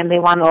long time. They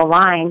want to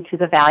align to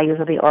the values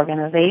of the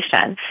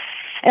organization.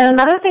 And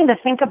another thing to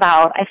think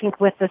about, I think,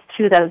 with this,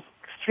 too, that is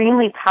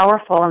extremely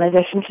powerful in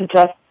addition to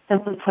just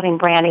simply putting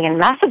branding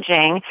and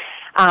messaging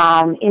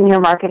in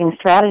your marketing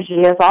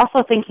strategy is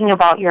also thinking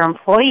about your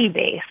employee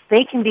base.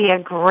 They can be a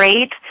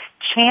great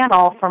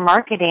channel for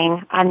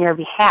marketing on your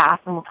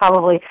behalf, and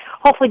we'll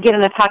hopefully get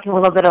into talking a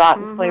little bit about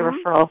employee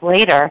referrals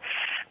later.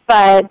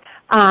 But,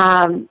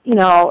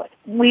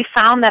 we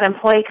found that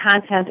employee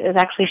content is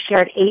actually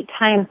shared 8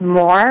 times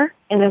more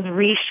and is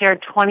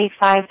reshared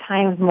 25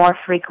 times more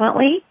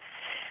frequently.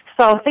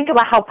 So think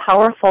about how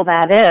powerful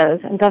that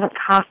is, and doesn't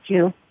cost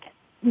you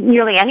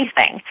nearly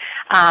anything.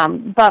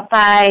 But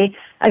by,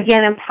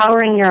 again,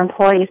 empowering your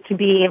employees to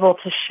be able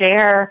to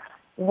share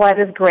what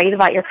is great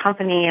about your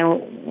company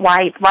and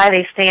why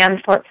they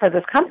stand for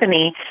this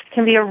company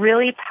can be a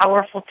really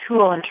powerful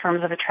tool in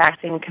terms of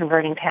attracting and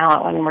converting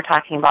talent when we're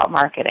talking about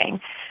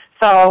marketing.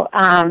 So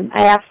I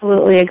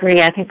absolutely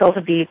agree. I think those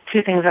would be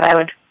 2 things that I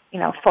would,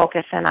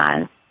 focus in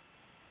on.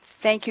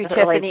 Thank you,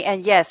 Tiffany.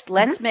 And yes,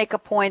 let's make a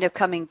point of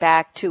coming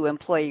back to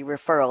employee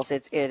referrals.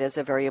 It is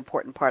a very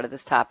important part of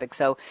this topic.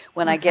 So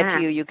when I get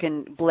to you, you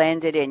can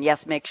blend it in.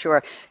 Yes, make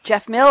sure.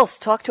 Jeff Mills,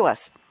 talk to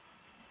us.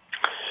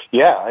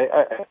 Yeah,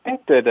 I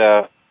think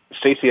that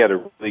Stacy had a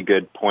really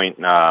good point,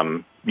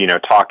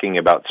 talking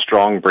about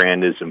strong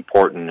brand is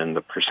important and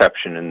the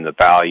perception and the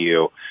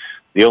value.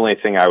 The only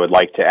thing I would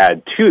like to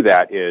add to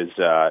that is,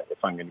 if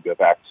I'm going to go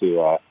back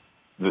to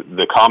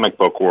the comic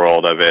book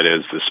world of it,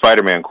 is the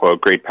Spider-Man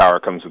quote, "Great power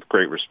comes with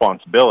great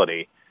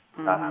responsibility."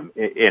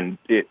 In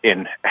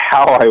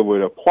how I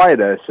would apply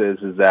this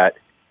is that,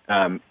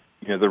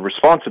 the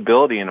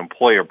responsibility in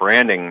employer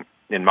branding,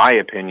 in my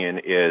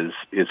opinion, is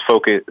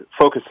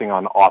focusing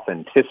on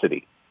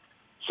authenticity.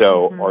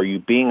 So are you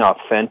being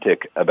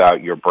authentic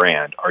about your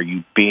brand? Are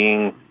you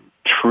being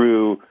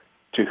true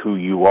to who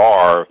you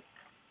are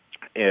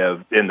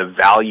in the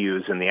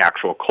values and the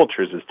actual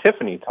cultures, as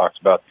Tiffany talks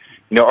about?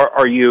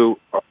 Are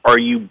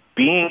you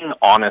being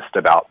honest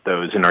about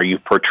those, and are you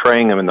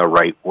portraying them in the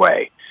right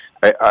way?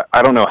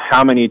 I don't know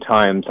how many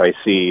times I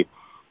see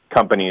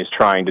companies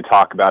trying to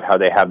talk about how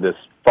they have this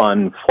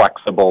fun,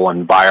 flexible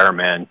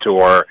environment,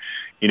 or,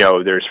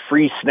 there's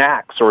free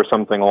snacks or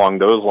something along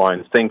those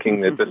lines,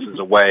 thinking that this is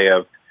a way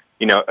of,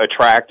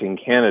 attracting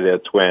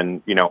candidates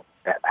when,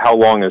 how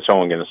long is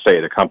someone going to stay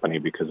at a company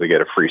because they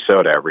get a free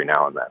soda every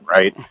now and then,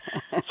 right?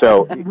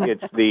 So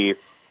it's the,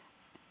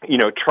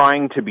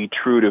 trying to be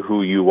true to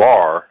who you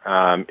are.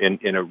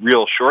 In a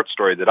real short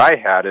story that I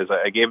had is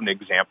I gave an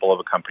example of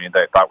a company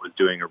that I thought was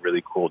doing a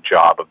really cool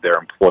job of their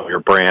employer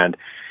brand.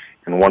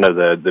 And one of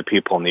the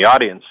people in the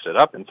audience stood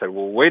up and said,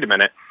 well, wait a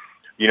minute,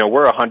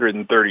 we're a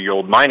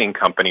 130-year-old mining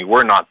company.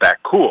 We're not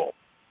that cool.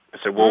 I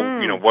said,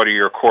 well, what are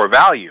your core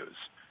values?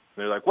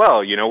 And they're like, well,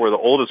 we're the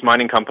oldest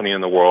mining company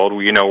in the world.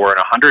 We're in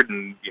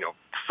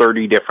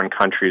 130 different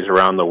countries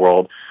around the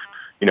world.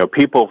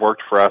 People have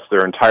worked for us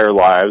their entire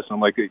lives. I'm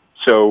like,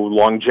 so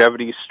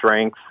longevity,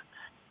 strength,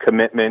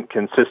 commitment,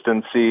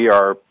 consistency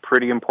are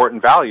pretty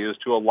important values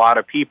to a lot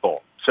of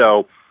people.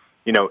 So,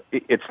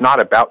 it's not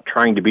about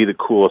trying to be the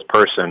coolest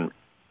person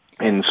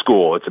in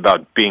school. It's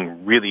about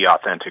being really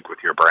authentic with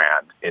your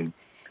brand and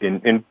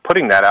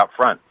putting that out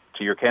front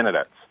to your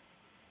candidates.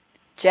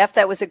 Jeff,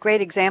 that was a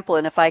great example,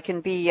 and if I can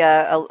be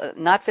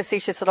not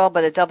facetious at all,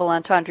 but a double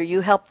entendre,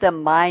 you help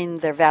them mine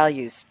their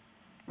values,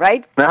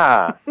 right?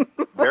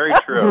 Very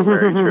true,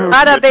 very true.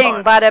 Bada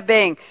bing, bada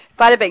bing,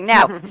 bada bing.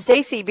 Now,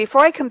 Stacy,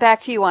 before I come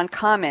back to you on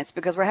comments,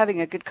 because we're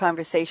having a good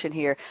conversation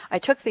here, I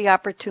took the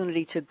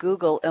opportunity to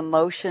Google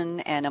emotion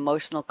and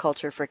emotional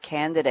culture for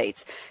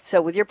candidates.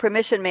 So with your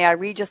permission, may I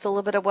read just a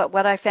little bit of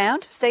what I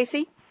found,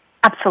 Stacy?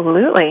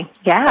 Absolutely,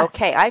 yeah.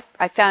 Okay, I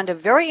found a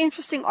very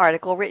interesting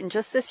article written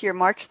just this year,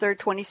 March 3rd,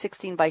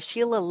 2016, by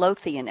Sheila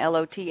Lothian,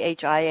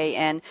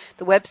 Lothian.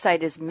 The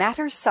website is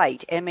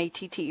mattersight,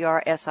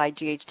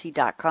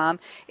 mattersight.com.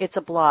 It's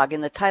a blog,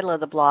 and the title of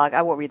the blog,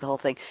 I won't read the whole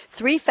thing,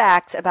 3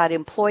 facts about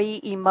employee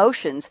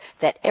emotions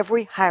that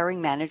every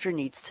hiring manager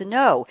needs to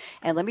know.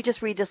 And let me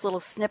just read this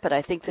little snippet.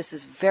 I think this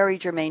is very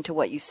germane to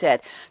what you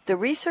said. The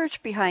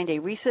research behind a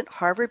recent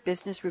Harvard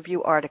Business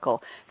Review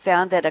article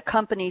found that a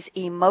company's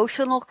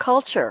emotional culture,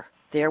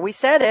 there we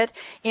said it,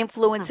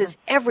 influences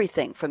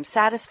everything from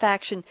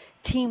satisfaction,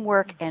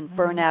 teamwork, and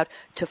burnout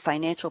to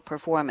financial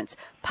performance.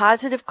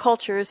 Positive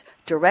cultures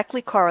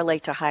directly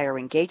correlate to higher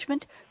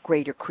engagement,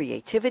 greater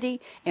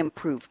creativity,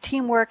 improved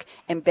teamwork,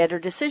 and better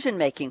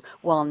decision-making,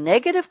 while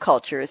negative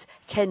cultures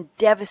can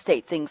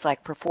devastate things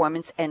like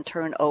performance and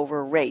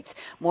turnover rates.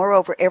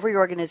 Moreover, every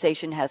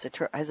organization has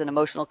an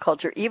emotional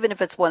culture, even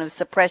if it's one of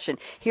suppression.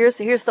 Here's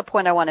the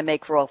point I want to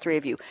make for all three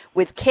of you.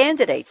 With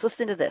candidates,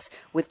 listen to this,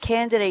 with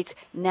candidates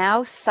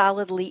now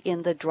solidly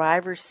in the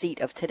driver's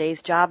seat of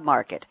today's job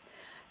market,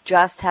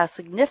 just how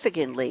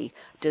significantly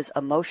does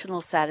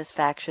emotional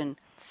satisfaction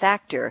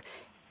factor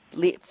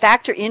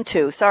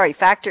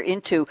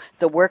into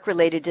the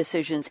work-related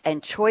decisions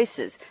and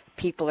choices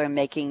people are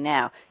making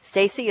now?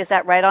 Stacy, is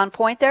that right on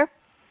point there?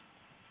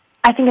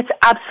 I think it's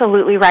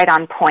absolutely right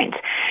on point.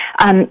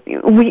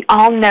 We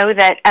all know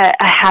that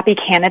a happy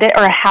candidate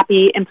or a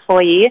happy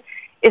employee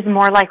is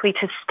more likely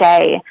to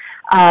stay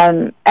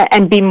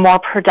and be more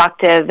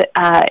productive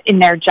in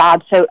their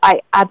job. So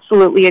I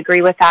absolutely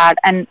agree with that,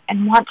 and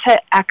want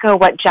to echo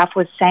what Jeff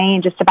was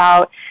saying just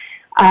about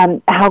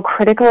how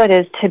critical it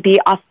is to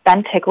be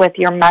authentic with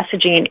your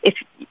messaging.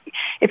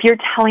 If you're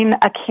telling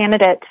a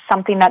candidate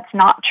something that's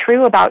not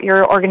true about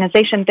your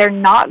organization, they're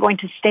not going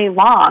to stay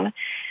long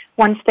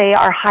once they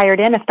are hired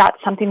in if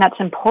that's something that's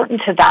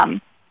important to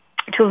them,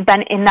 to have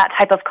been in that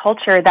type of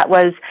culture that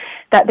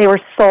they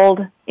were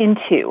sold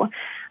into,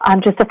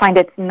 just to find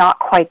it's not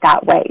quite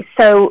that way.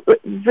 So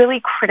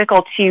really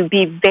critical to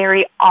be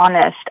very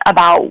honest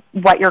about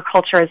what your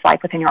culture is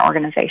like within your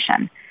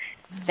organization.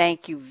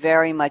 Thank you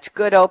very much.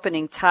 Good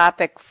opening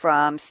topic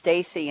from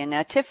Stacy. And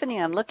now,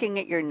 Tiffany, I'm looking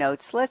at your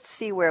notes. Let's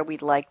see where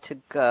we'd like to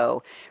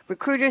go.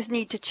 Recruiters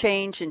need to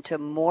change into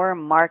more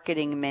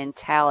marketing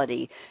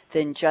mentality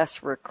than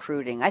just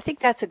recruiting. I think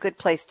that's a good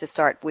place to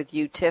start with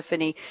you,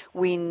 Tiffany.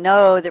 We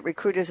know that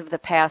recruiters of the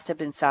past have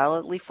been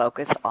solidly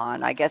focused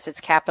on, I guess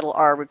it's capital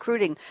R,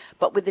 recruiting.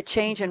 But with the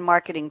change in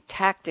marketing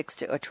tactics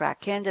to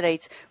attract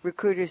candidates,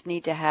 recruiters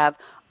need to have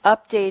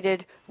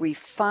updated,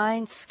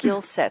 refined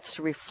skill sets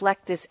to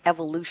reflect this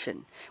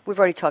evolution. We've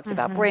already talked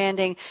about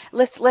branding.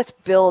 Let's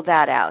build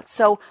that out.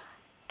 So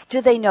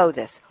do they know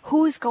this?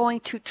 Who's going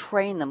to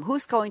train them?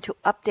 Who's going to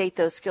update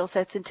those skill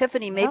sets? And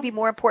Tiffany, maybe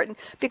more important,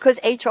 because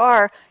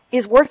HR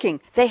is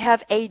working. They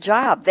have a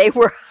job. They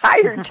were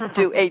hired to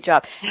do a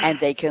job,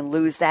 and they can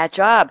lose that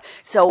job.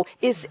 So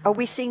are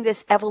we seeing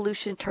this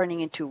evolution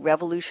turning into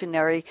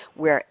revolutionary,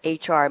 where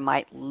HR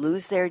might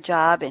lose their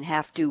job and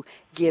have to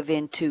give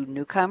in to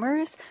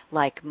newcomers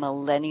like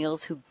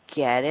millennials who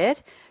get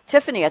it?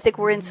 Tiffany, I think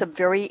we're in some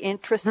very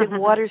interesting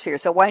waters here.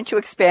 So why don't you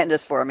expand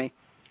this for me?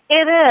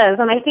 It is,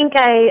 and I think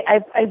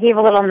I gave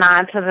a little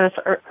nod to this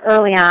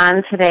early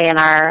on today in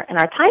our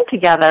time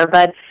together.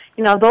 But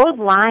those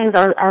lines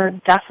are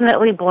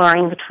definitely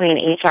blurring between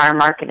HR and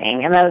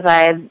marketing. And as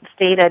I had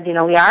stated,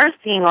 we are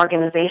seeing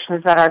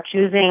organizations that are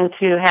choosing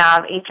to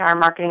have HR and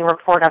marketing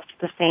report up to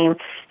the same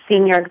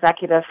senior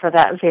executive for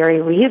that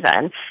very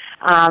reason,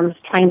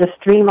 trying to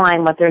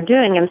streamline what they're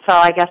doing. And so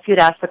I guess you'd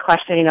ask the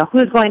question,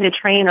 who's going to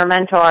train or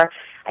mentor?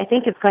 I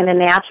think it's going to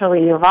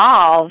naturally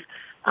evolve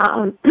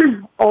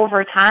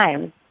over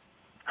time.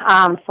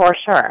 For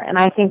sure. And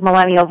I think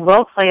millennials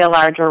will play a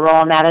larger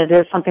role in that. It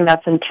is something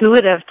that's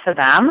intuitive to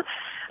them.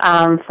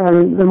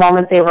 From the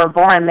moment they were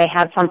born, they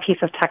had some piece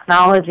of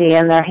technology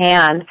in their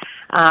hand,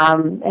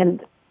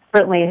 and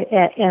certainly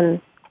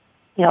in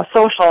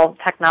social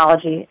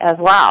technology as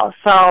well.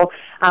 So,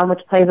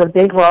 which plays a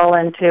big role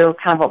into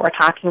kind of what we're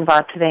talking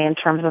about today in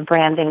terms of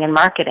branding and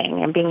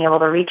marketing and being able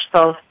to reach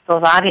those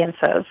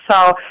audiences.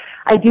 So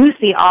I do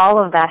see all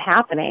of that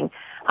happening.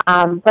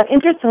 But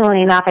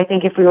interestingly enough, I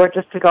think if we were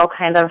just to go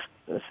kind of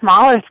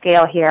smaller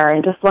scale here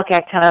and just look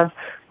at kind of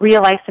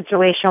real life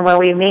situation where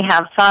we may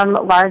have some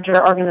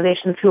larger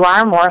organizations who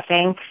are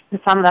morphing and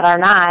some that are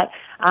not,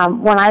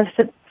 when I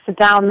sit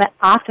down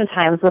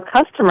oftentimes with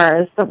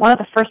customers, one of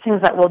the first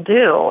things that we'll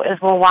do is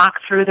we'll walk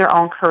through their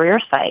own career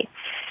site.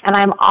 And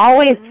I'm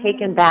always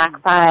taken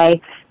back by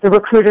the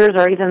recruiters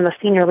or even the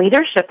senior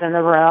leadership in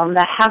the room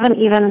that haven't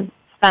even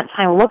spent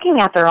time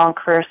looking at their own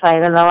career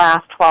site in the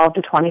last 12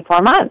 to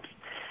 24 months.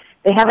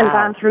 They haven't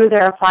gone through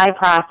their apply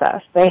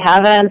process. They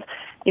haven't,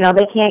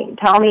 they can't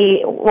tell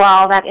me,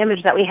 well, that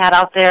image that we had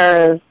out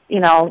there is,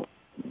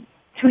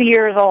 2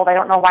 years old. I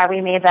don't know why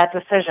we made that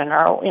decision,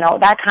 or,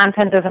 that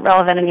content isn't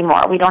relevant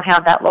anymore. We don't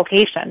have that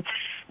location.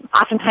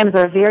 Oftentimes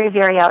they're very,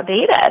 very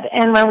outdated.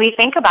 And when we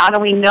think about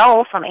it, we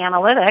know from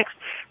analytics,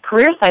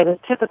 career site is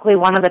typically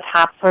one of the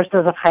top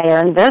sources of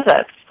higher-end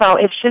visits. So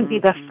it should be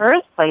the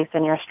first place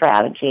in your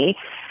strategy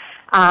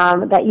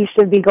that you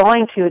should be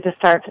going to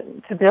start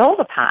to build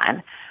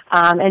upon.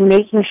 And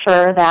making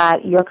sure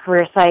that your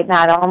career site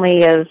not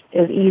only is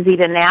easy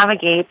to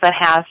navigate, but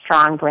has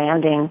strong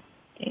branding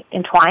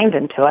entwined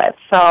into it.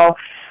 So,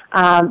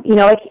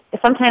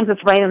 sometimes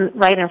it's right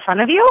in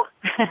front of you,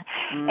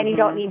 and you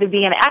don't need to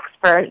be an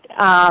expert,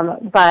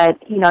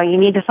 but, you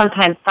need to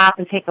sometimes stop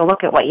and take a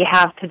look at what you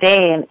have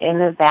today,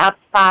 and is that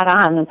spot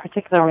on, in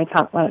particular when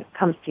it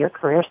comes to your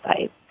career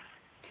site.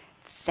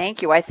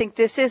 Thank you. I think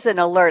this is an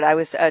alert. I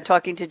was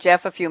talking to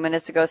Jeff a few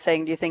minutes ago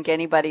saying, do you think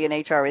anybody in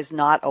HR is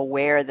not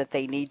aware that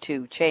they need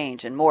to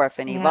change and morph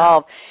and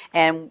evolve?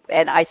 And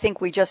I think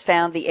we just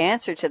found the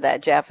answer to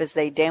that, Jeff, is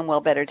they damn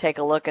well better take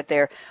a look at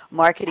their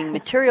marketing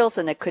materials,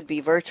 and it could be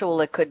virtual,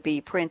 it could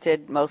be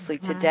printed, mostly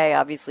today.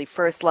 Obviously,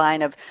 first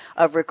line of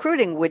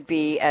recruiting would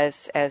be,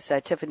 as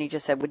Tiffany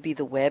just said, would be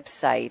the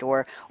website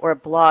or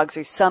blogs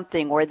or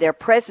something, or their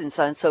presence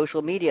on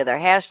social media, their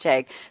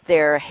hashtag,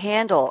 their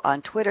handle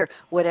on Twitter,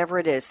 whatever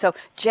it is. So,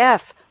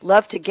 Jeff,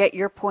 love to get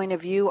your point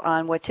of view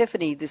on what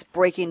this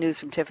breaking news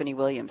from Tiffany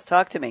Williams.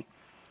 Talk to me.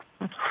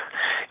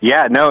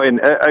 Yeah, no,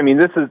 and I mean,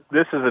 this is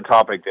a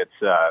topic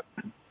that's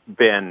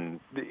been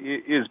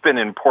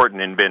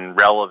important and been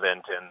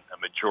relevant in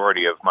a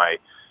majority of my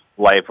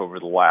life over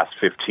the last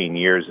 15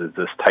 years. Is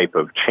this type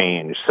of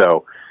change?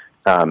 So,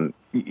 as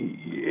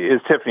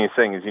Tiffany is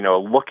saying, is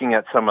looking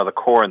at some of the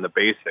core and the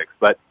basics.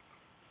 But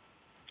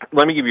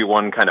let me give you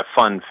one kind of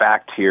fun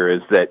fact here: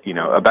 is that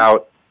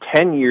about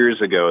 10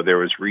 years ago, there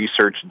was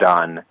research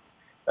done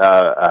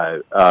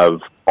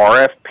of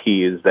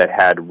RFPs that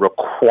had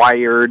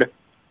required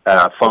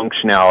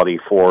functionality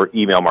for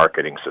email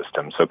marketing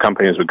systems. So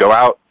companies would go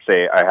out,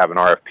 say, I have an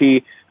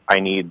RFP, I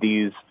need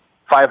these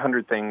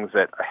 500 things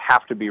that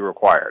have to be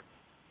required.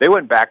 They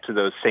went back to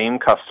those same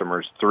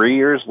customers 3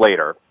 years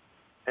later,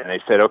 and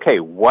they said, okay,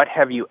 what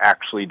have you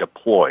actually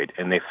deployed?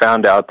 And they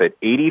found out that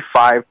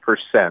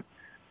 85%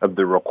 of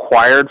the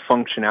required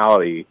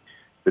functionality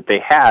that they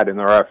had in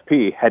their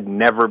RFP had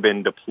never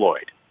been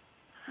deployed.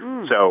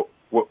 So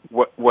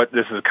what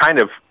this is kind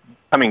of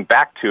coming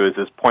back to is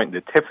this point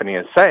that Tiffany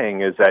is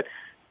saying is that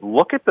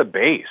look at the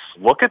base,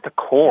 look at the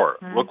core,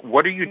 look,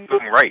 what are you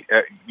doing right?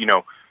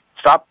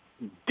 Stop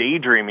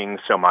daydreaming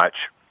so much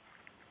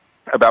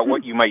about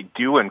what you might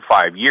do in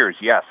 5 years.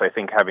 Yes, I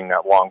think having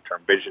that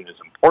long-term vision is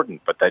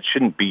important, but that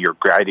shouldn't be your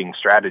guiding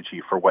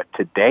strategy for what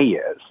today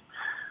is.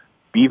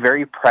 Be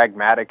very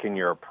pragmatic in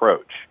your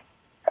approach.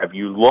 Have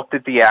you looked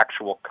at the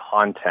actual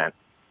content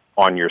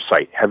on your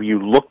site? Have you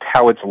looked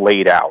how it's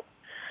laid out?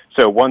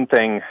 So one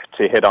thing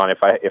to hit on,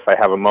 if I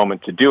have a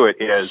moment to do it,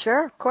 is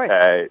sure, of course.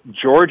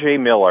 George A.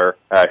 Miller,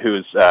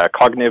 who's a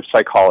cognitive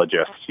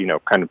psychologist,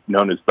 kind of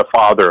known as the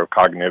father of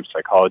cognitive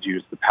psychology,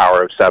 was The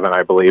Power of Seven,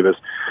 I believe, is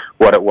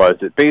what it was.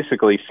 It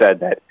basically said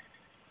that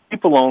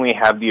people only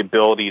have the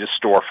ability to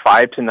store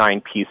 5 to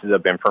 9 pieces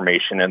of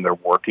information in their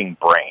working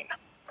brain.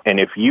 And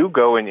if you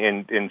go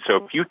and so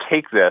if you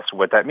take this,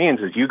 what that means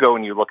is you go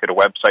and you look at a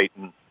website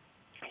and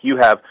you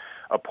have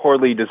a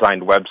poorly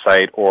designed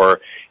website, or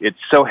it's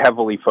so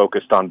heavily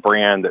focused on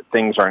brand that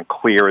things aren't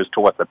clear as to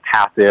what the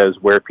path is,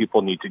 where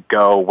people need to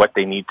go, what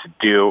they need to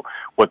do,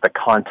 what the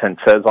content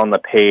says on the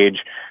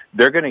page.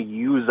 They're going to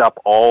use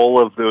up all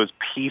of those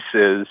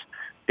pieces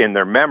in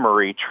their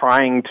memory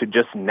trying to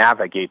just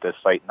navigate the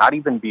site, not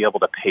even be able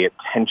to pay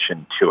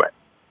attention to it.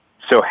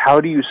 So how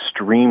do you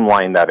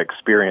streamline that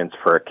experience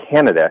for a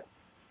candidate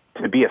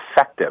to be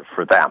effective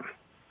for them?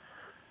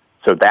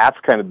 So that's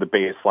kind of the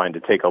baseline to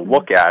take a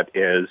look at,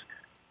 is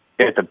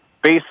at the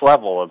base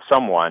level of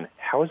someone,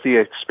 how is the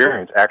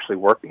experience actually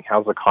working?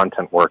 How's the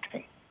content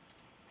working?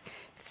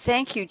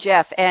 Thank you,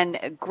 Jeff. And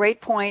a great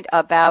point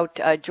about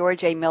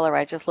George A. Miller.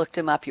 I just looked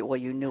him up. Well,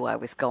 you knew I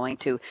was going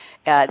to.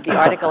 The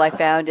article I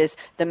found is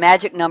the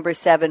magic number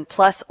 7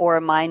 plus or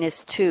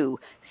minus 2,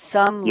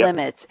 some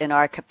limits in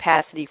our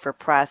capacity for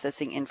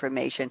processing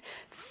information.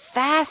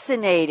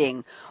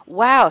 Fascinating.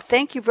 Wow.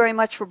 Thank you very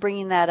much for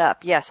bringing that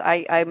up. Yes,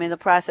 I'm in the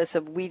process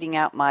of weeding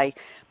out my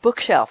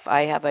bookshelf.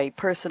 I have a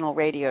personal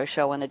radio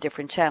show on a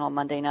different channel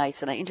Monday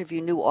nights, and I interview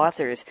new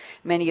authors,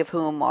 many of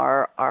whom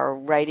are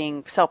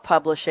writing,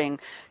 self-publishing,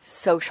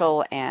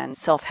 social and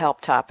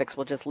self-help topics.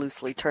 We'll just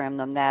loosely term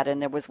them that.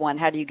 And there was one,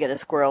 how do you get a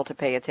squirrel to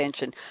pay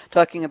attention?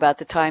 Talking about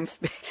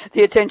the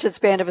attention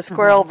span of a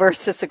squirrel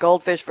versus a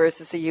goldfish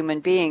versus a human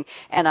being.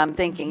 And I'm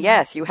thinking,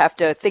 yes, you have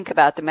to think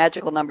about the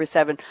magical number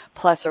 7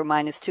 plus or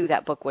minus 2.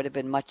 That book would have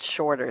been much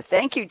shorter.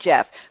 Thank you,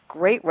 Jeff.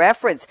 Great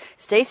reference.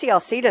 Stacy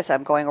Alsides,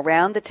 I'm going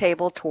around the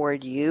table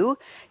toward you.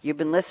 You've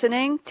been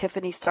listening.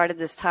 Tiffany started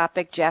this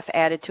topic. Jeff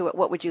added to it.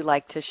 What would you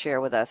like to share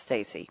with us,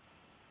 Stacy?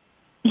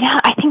 Yeah,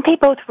 I think they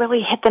both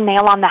really hit the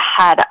nail on the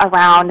head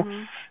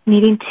around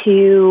needing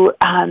to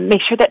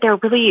make sure that they're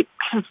really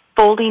kind of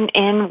folding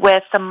in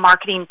with the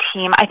marketing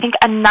team. I think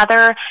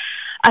another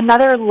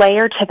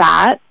layer to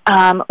that,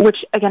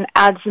 which again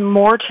adds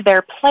more to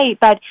their plate,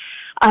 but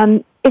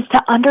is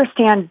to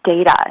understand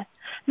data.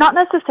 Not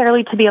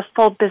necessarily to be a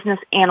full business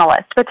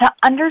analyst, but to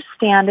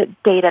understand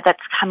data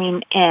that's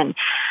coming in.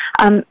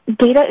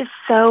 Data is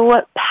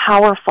so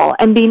powerful,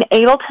 and being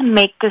able to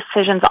make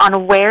decisions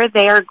on where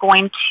they are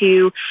going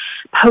to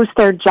post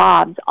their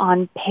jobs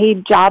on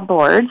paid job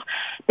boards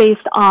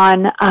based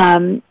on,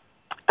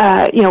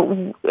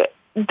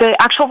 the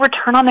actual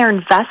return on their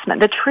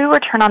investment, the true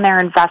return on their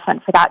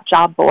investment for that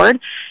job board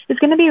is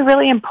going to be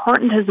really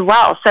important as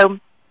well. So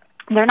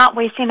they're not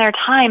wasting their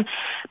time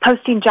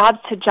posting jobs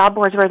to job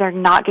boards where they're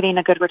not getting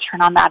a good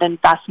return on that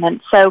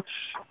investment. So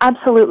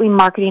absolutely,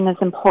 marketing is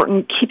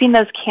important. Keeping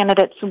those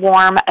candidates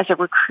warm as a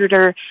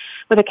recruiter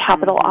with a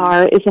capital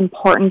R is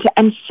important.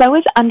 And so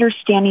is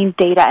understanding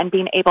data and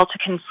being able to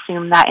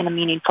consume that in a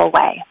meaningful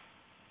way.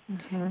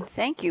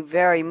 Thank you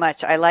very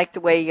much. I like the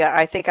way,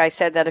 I think I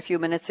said that a few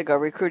minutes ago,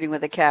 recruiting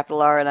with a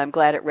capital R, and I'm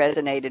glad it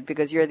resonated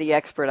because you're the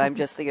expert. I'm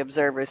just the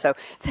observer. So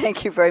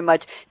thank you very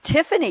much.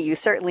 Tiffany, you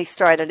certainly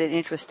started an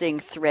interesting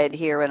thread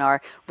here in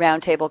our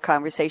roundtable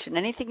conversation.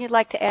 Anything you'd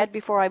like to add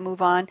before I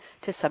move on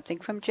to something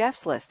from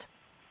Jeff's list?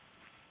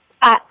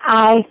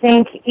 I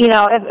think,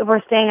 if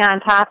we're staying on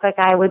topic,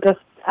 I would just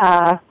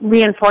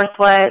reinforce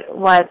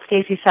what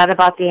Stacy said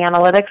about the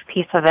analytics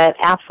piece of it.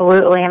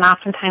 Absolutely. And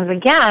oftentimes,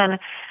 again,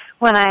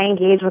 when I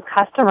engage with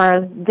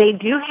customers, they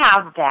do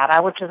have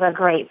data, which is a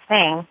great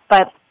thing,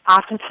 but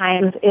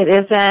oftentimes it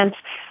isn't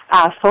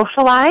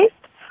socialized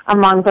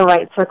among the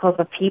right circles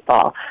of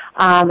people.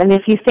 And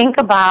if you think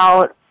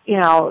about,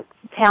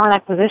 talent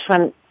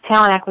acquisition,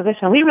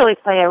 we really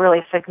play a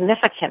really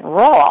significant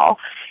role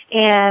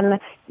in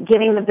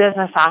getting the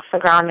business off the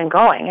ground and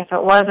going. If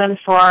it wasn't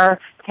for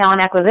talent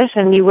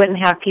acquisition, you wouldn't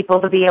have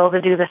people to be able to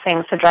do the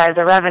things to drive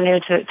the revenue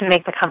to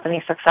make the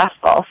company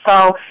successful.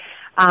 So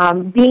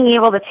being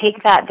able to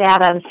take that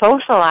data and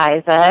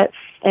socialize it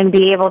and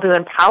be able to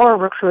empower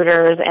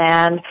recruiters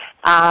and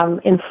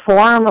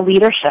inform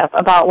leadership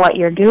about what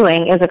you're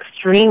doing is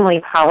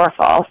extremely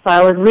powerful. So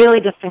I would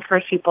really just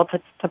encourage people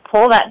to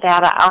pull that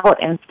data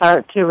out and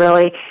start to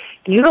really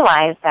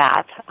utilize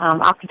that.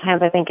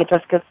 Oftentimes I think it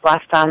just gets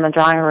left on the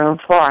drawing room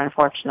floor,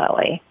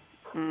 unfortunately.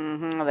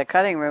 The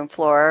cutting room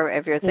floor,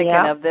 if you're thinking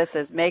of this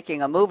as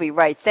making a movie.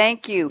 Right.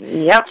 Thank you,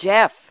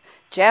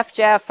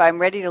 Jeff, I'm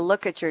ready to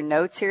look at your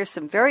notes here.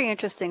 Some very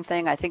interesting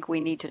thing. I think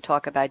we need to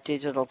talk about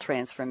digital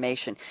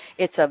transformation.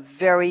 It's a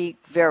very,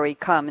 very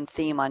common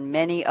theme on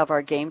many of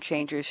our Game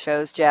Changers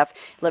shows,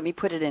 Jeff. Let me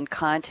put it in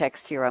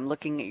context here. I'm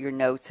looking at your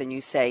notes, and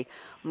you say,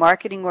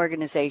 marketing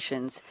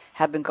organizations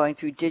have been going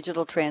through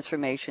digital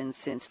transformation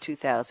since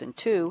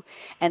 2002,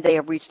 and they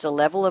have reached a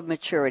level of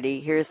maturity,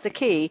 here's the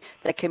key,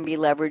 that can be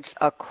leveraged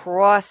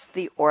across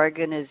the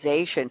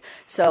organization.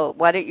 So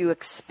why don't you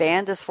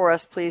expand this for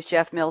us, please,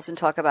 Jeff Mills, and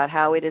talk about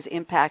how it is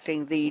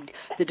impacting the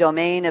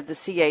domain of the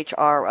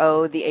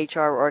CHRO, the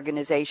HR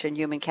organization,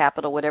 human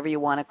capital, whatever you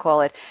want to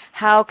call it.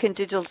 How can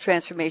digital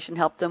transformation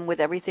help them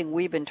with everything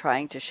we've been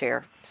trying to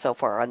share so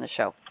far on the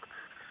show?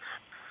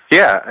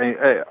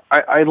 Yeah,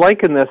 I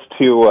liken this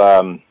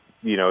to,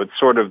 it's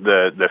sort of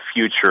the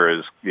future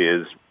is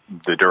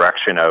the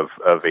direction of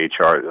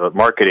HR.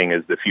 Marketing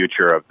is the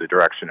future of the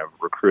direction of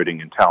recruiting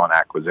and talent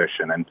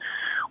acquisition. And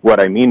what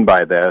I mean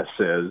by this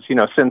is,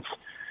 since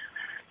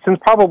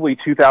probably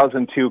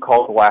 2002,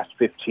 call it the last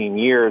 15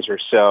 years or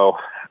so,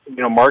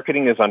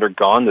 marketing has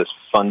undergone this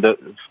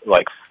fundamental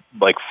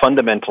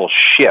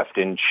shift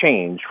and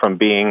change from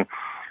being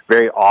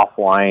very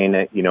offline,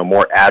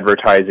 more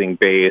advertising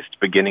based,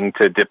 beginning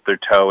to dip their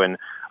toe in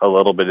a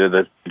little bit of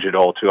the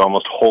digital to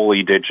almost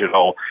wholly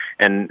digital,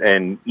 and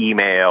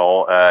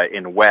email,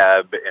 in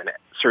web and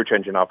search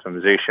engine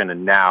optimization,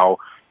 and now,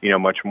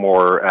 much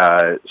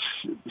more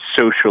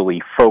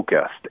socially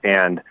focused.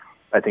 And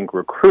I think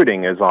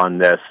recruiting is on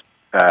this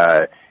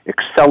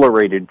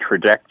accelerated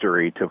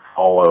trajectory to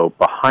follow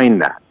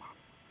behind that.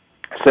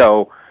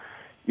 So,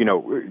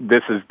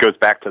 this goes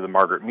back to the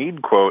Margaret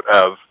Mead quote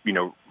of,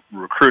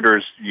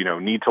 recruiters,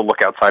 need to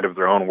look outside of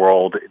their own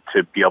world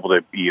to be able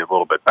to be a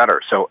little bit better.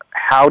 So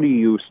how do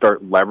you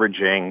start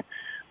leveraging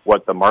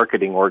what the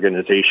marketing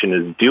organization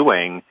is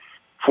doing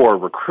for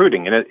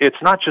recruiting? And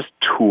it's not just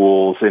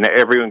tools, and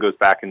everyone goes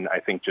back and I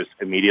think just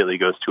immediately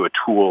goes to a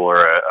tool or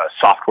a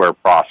software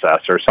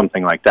process or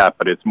something like that,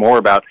 but it's more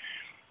about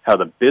how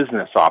the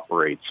business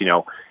operates.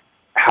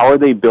 How are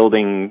they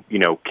building,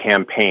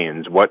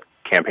 campaigns? What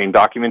campaign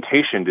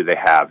documentation do they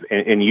have?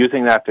 And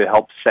using that to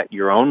help set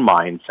your own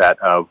mindset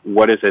of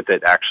what is it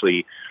that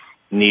actually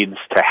needs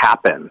to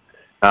happen.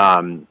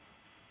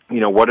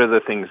 What are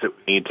the things that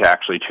we need to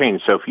actually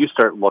change? So if you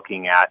start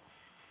looking at,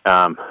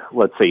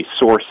 let's say,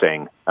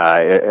 sourcing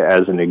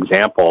as an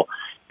example,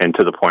 and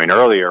to the point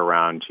earlier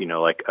around,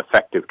 like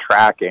effective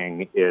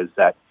tracking, is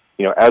that,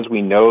 as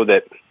we know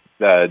that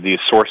these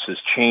sources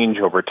change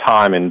over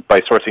time, and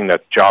by sourcing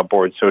that's job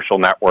boards, social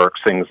networks,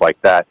 things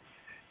like that,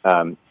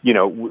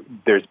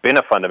 there's been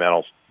a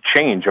fundamental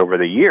change over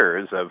the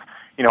years of,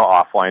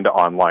 offline to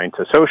online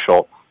to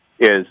social,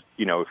 is,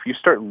 if you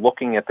start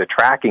looking at the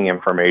tracking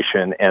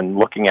information and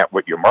looking at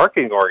what your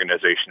marketing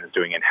organization is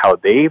doing and how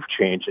they've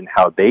changed and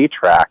how they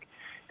track,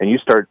 and you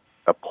start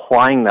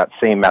applying that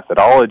same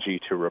methodology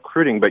to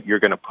recruiting, but you're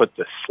going to put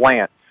the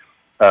slant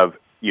of,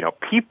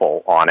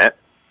 people on it,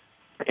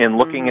 and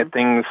looking at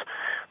things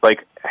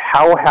like,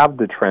 how have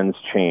the trends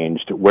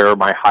changed, where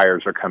my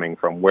hires are coming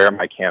from, where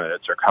my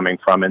candidates are coming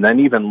from, and then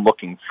even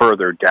looking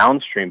further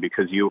downstream,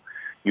 because you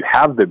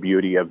have the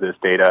beauty of this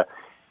data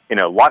in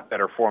a lot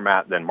better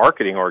format than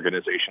marketing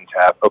organizations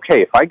have.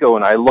 Okay, if I go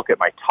and I look at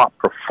my top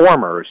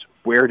performers,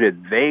 where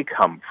did they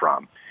come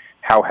from?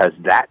 How has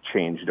that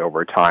changed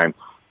over time?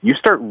 You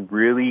start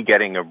really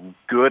getting a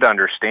good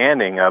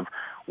understanding of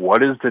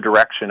what is the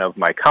direction of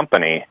my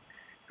company,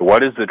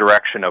 what is the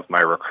direction of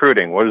my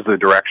recruiting, what is the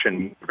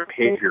direction of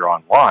behavior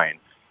online.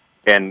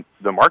 And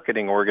the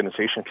marketing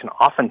organization can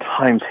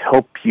oftentimes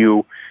help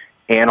you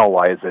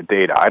analyze the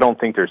data. I don't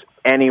think there's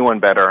anyone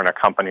better in a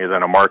company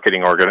than a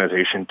marketing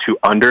organization to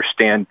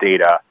understand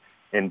data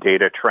and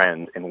data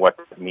trends and what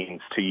it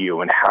means to you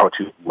and how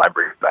to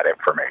leverage that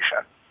information.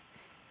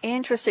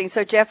 Interesting.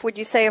 So, Jeff, would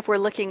you say if we're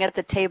looking at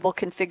the table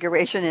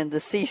configuration in the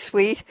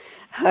C-suite,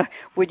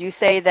 would you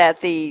say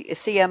that the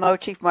CMO,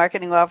 Chief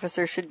Marketing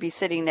Officer, should be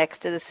sitting next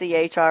to the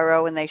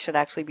CHRO and they should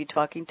actually be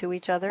talking to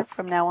each other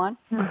from now on?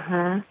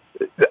 Mm-hmm.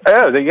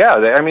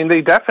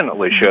 They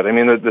definitely should.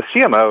 The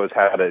CMO has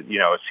had a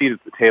seat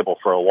at the table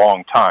for a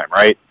long time,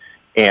 right?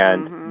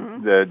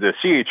 And the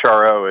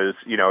CHRO is,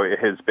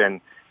 has been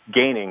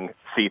gaining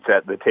seats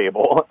at the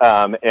table.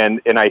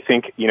 And I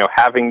think,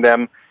 having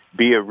them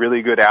be a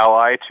really good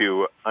ally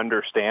to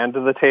understand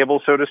the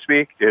table, so to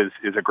speak, is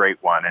a great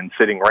one. And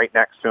sitting right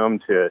next to them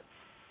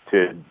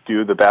to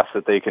do the best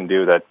that they can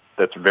do,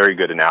 that's a very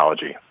good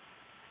analogy.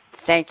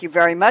 Thank you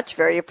very much.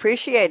 Very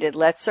appreciated.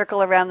 Let's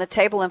circle around the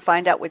table and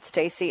find out what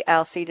Stacy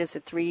Alsides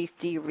at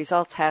 3D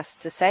Results has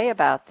to say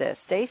about this.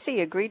 Stacy,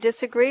 agree,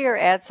 disagree, or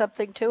add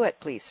something to it,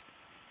 please?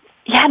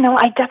 Yeah, no,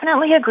 I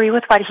definitely agree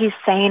with what he's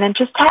saying. And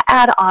just to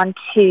add on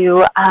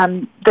to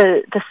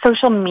the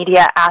social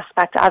media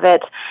aspect of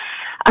it,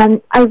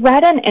 I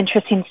read an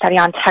interesting study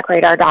on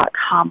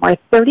techradar.com where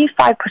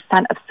 35%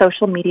 of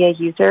social media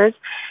users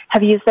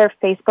have used their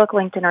Facebook,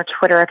 LinkedIn, or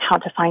Twitter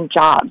account to find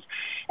jobs.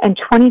 And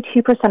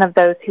 22% of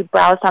those who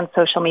browsed on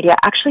social media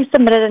actually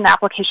submitted an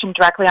application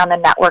directly on the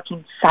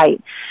networking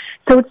site.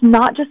 So it's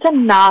not just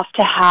enough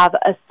to have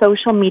a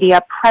social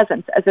media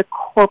presence as a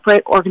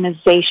corporate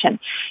organization.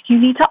 You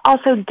need to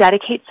also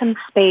dedicate some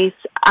space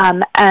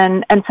and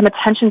some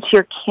attention to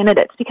your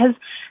candidates, because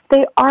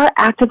they are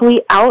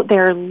actively out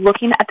there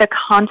looking at the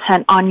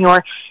content on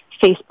your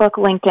Facebook,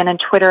 LinkedIn, and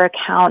Twitter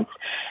accounts,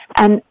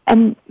 and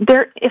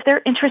if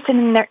they're interested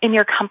in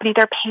your company,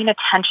 they're paying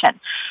attention.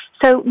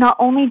 So not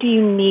only do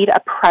you need a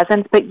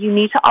presence, but you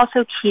need to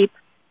also keep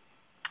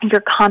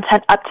your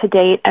content up to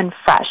date and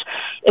fresh.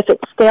 If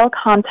it's stale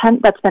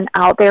content that's been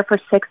out there for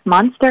 6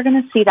 months, they're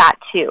going to see that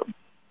too.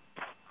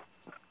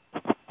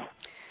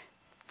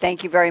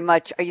 Thank you very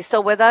much. Are you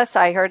still with us?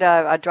 I heard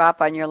a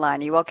drop on your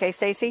line. Are you okay,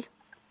 Stacy?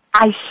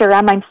 I sure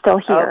am. I'm still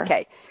here.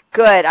 Okay.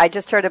 Good. I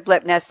just heard a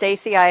blip. Now,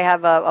 Stacy, I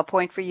have a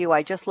point for you.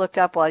 I just looked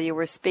up while you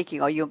were speaking.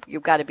 Oh,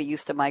 you've got to be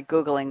used to my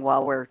Googling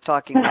while we're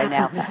talking by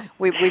now.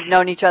 We've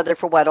known each other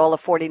for all of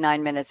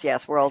 49 minutes.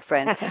 Yes, we're old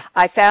friends.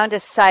 I found a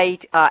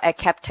site at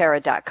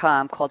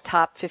Capterra.com called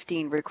Top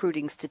 15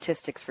 Recruiting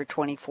Statistics for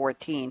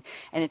 2014,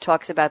 and it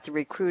talks about the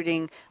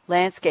recruiting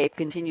landscape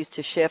continues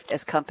to shift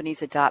as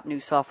companies adopt new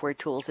software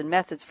tools and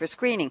methods for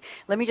screening.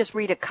 Let me just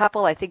read a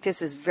couple. I think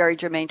this is very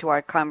germane to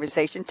our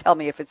conversation. Tell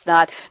me if it's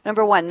not.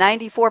 Number one,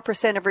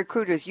 94% of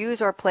recruiters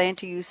use or plan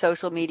to use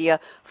social media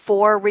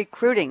for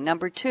recruiting.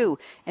 Number two,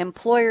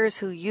 employers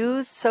who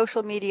use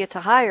social media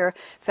to hire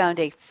found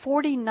a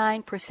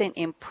 49%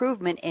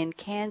 improvement in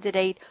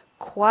candidate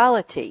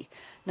quality.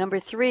 Number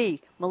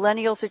three,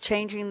 millennials are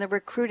changing the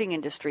recruiting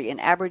industry. An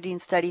Aberdeen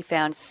study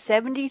found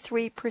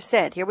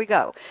 73%, here we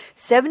go,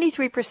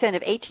 73%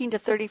 of 18 to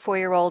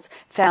 34-year-olds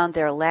found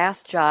their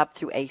last job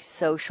through a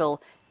social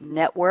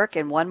network.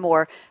 And one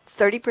more,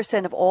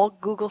 30% of all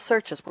Google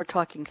searches, we're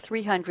talking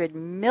 300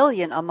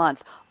 million a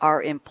month,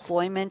 are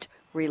employment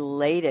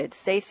related.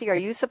 Stacy, are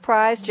you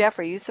surprised? Jeff,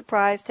 are you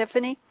surprised?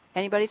 Tiffany,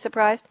 anybody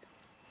surprised?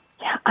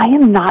 Yeah, I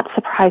am not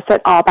surprised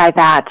at all by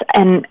that.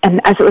 And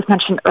as it was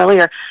mentioned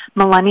earlier,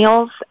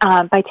 millennials,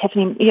 by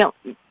Tiffany,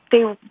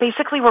 they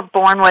basically were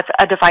born with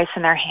a device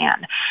in their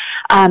hand.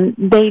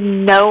 They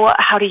know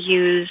how to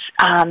use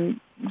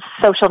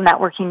social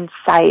networking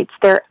sites.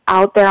 They're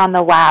out there on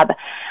the web.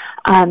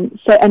 And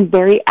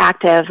very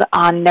active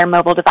on their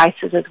mobile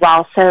devices as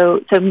well.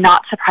 So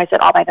not surprised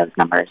at all by those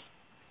numbers.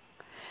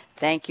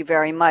 Thank you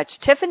very much.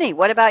 Tiffany,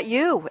 what about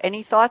you?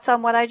 Any thoughts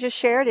on what I just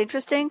shared?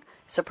 Interesting?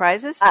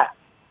 Surprises?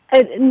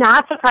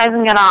 Not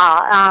surprising at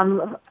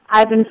all.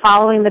 I've been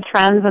following the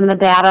trends and the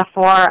data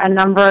for a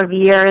number of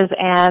years,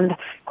 and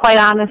quite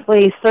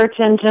honestly, search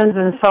engines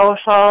and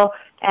social,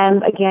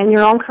 and again,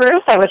 your own career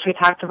site, which we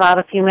talked about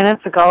a few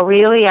minutes ago,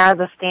 really are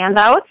the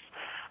standouts.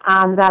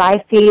 That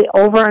I see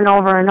over and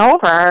over and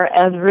over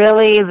as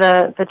really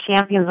the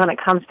champions when it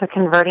comes to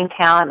converting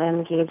talent and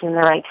engaging the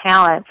right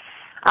talent.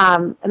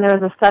 And there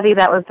was a study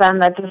that was done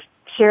that just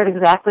shared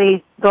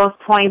exactly those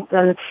points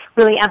and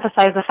really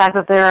emphasized the fact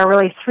that there are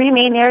really three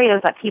main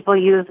areas that people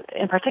use,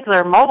 in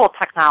particular mobile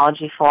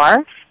technology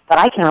for, that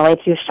I can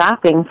relate to: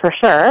 shopping for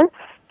sure,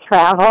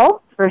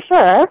 travel for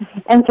sure,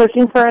 and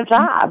searching for a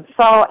job.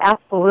 So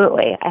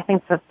absolutely, I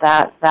think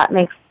that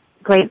makes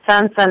great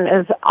sense, and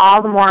is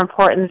all the more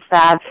important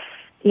that,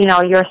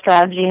 your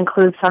strategy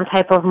includes some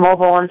type of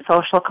mobile and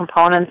social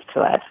components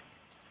to it.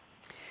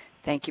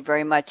 Thank you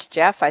very much,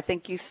 Jeff. I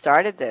think you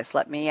started this.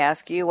 Let me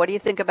ask you, what do you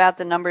think about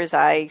the numbers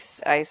I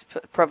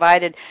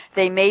provided?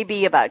 They may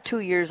be about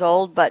 2 years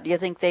old, but do you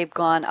think they've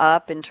gone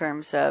up in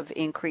terms of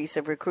increase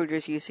of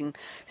recruiters using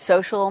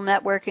social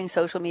networking,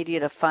 social media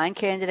to find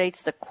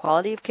candidates, the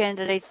quality of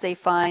candidates they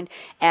find,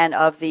 and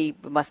of the,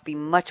 must be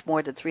much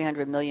more than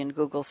 300 million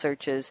Google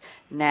searches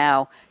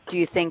now? Do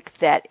you think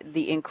that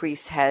the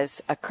increase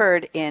has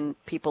occurred in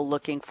people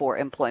looking for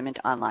employment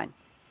online?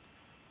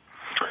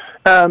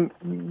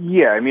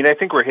 Yeah, I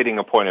think we're hitting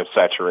a point of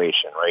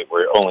saturation, right,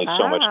 where only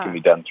so much can be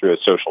done through a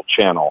social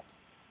channel.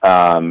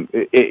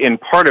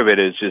 And part of it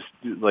is just,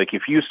 like,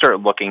 if you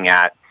start looking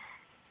at,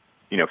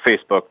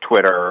 Facebook,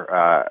 Twitter,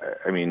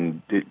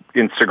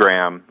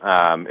 Instagram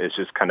is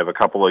just kind of a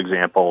couple of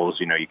examples.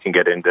 You can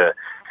get into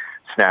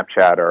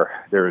Snapchat, or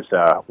there's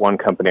one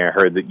company I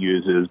heard that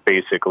uses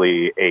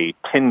basically a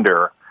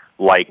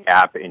Tinder-like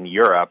app in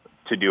Europe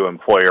to do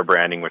employer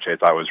branding, which I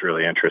thought was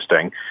really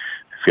interesting.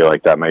 Feel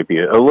like that might be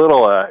a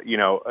little,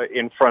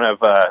 in front of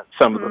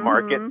some of the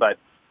market. But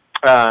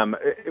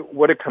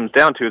what it comes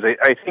down to is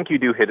I think you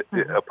do hit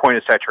a point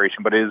of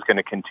saturation, but it is going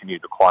to continue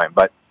to climb.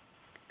 But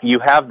you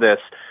have this,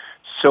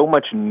 so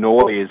much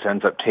noise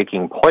ends up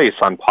taking place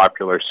on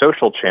popular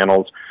social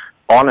channels,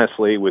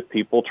 honestly, with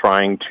people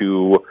trying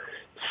to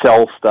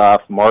sell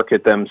stuff,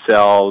 market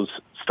themselves,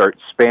 start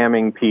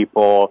spamming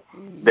people,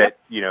 that,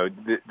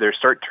 they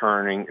start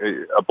turning,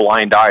 a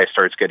blind eye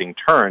starts getting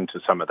turned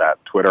to some of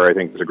that. Twitter, I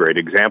think, is a great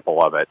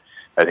example of it.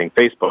 I think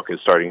Facebook is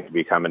starting to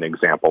become an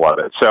example of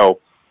it. So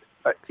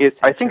I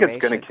think it's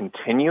going to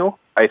continue.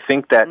 I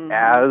think that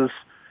as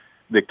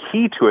the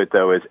key to it,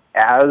 though, is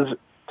as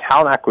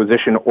talent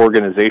acquisition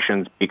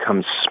organizations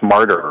become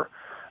smarter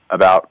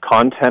about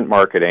content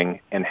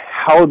marketing and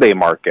how they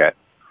market,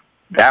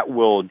 that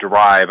will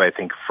drive, I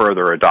think,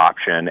 further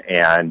adoption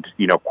and,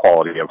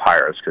 quality of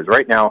hires. Because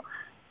right now,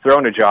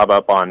 throwing a job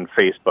up on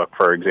Facebook,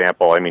 for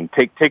example,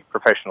 take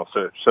professional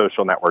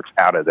social networks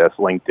out of this,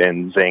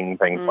 LinkedIn, Zing,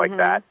 things like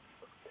that.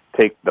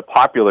 Take the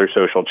popular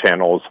social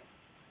channels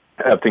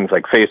of things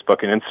like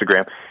Facebook and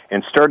Instagram,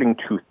 and starting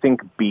to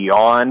think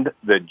beyond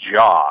the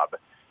job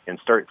and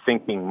start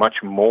thinking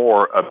much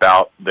more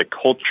about the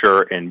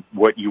culture and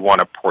what you want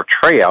to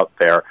portray out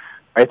there.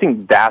 I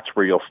think that's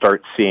where you'll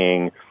start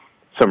seeing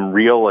some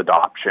real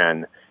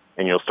adoption,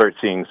 and you'll start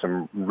seeing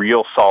some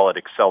real solid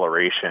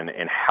acceleration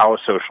in how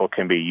social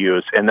can be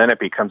used, and then it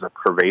becomes a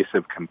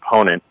pervasive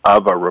component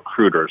of a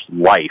recruiter's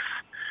life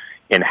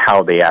in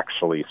how they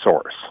actually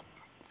source.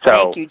 So,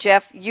 thank you,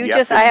 Jeff.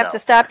 I have no. to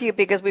stop you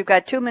because we've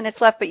got 2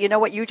 minutes left, but you know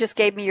what? You just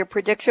gave me your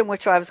prediction,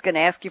 which I was going to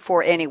ask you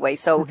for anyway.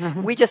 So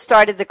we just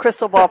started the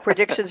crystal ball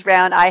predictions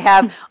round. I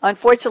have,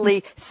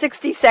 unfortunately,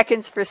 60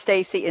 seconds for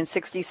Stacy and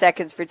 60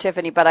 seconds for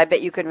Tiffany, but I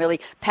bet you can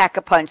really pack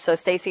a punch. So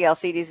Stacy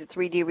Alsides at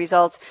 3D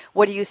Results,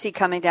 what do you see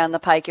coming down the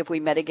pike if we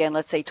met again,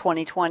 let's say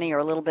 2020 or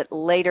a little bit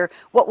later?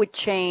 What would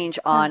change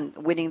on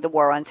winning the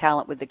war on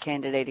talent with the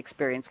candidate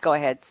experience? Go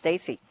ahead,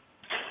 Stacy.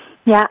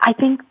 Yeah, I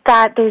think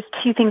that there's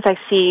two things I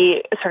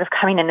see sort of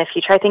coming in the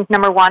future. I think,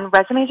 number one,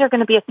 resumes are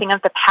going to be a thing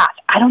of the past.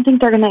 I don't think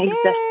they're going to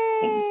exist.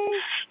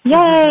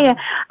 Yay!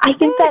 I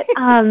think that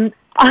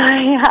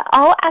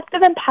all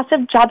active and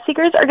passive job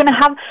seekers are going to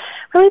have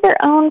really their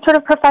own sort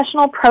of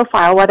professional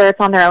profile, whether it's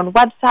on their own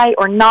website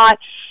or not,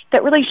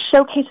 that really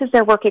showcases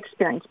their work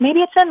experience. Maybe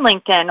it's in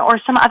LinkedIn or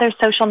some other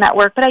social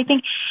network, but I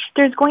think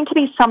there's going to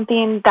be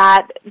something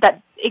that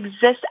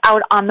exists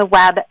out on the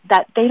web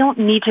that they don't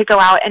need to go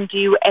out and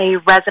do a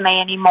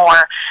resume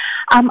anymore.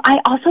 I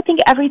also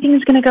think everything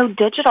is going to go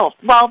digital.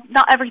 Well,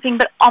 not everything,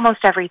 but almost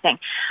everything.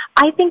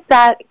 I think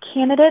that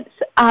candidates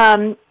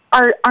aren't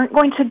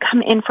going to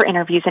come in for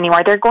interviews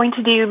anymore. They're going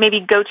to do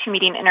maybe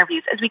go-to-meeting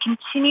interviews. As we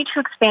continue to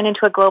expand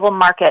into a global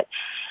market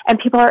and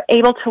people are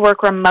able to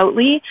work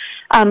remotely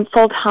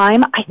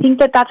full-time, I think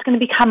that that's going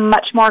to become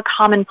much more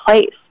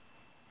commonplace.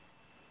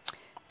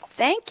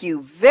 Thank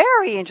you.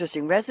 Very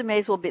interesting.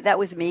 Resumes will be, that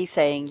was me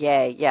saying,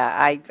 yay.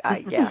 Yeah,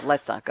 yeah,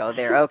 let's not go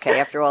there. Okay.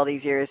 After all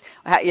these years,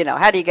 how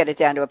do you get it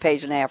down to a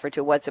page and a half or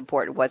two? What's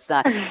important, what's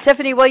not?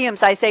 Tiffany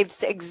Williams, I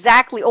saved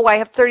exactly, I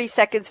have 30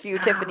 seconds for you,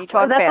 Tiffany.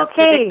 Talk fast.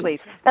 Okay. Predict,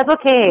 please. That's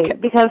okay,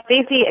 because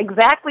Stacy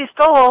exactly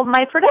stole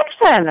my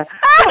prediction.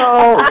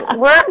 So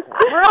we're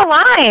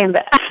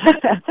aligned.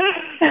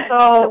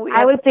 So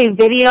I would say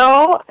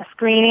video,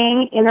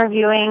 screening,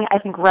 interviewing. I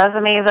think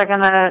resumes are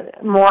going to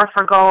morph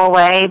or go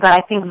away, but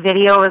I think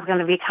video is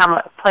going to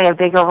play a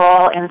bigger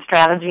role in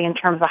strategy in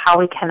terms of how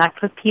we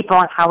connect with people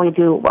and how we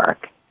do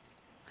work.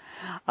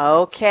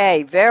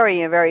 Okay,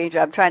 very, very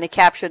interesting. I'm trying to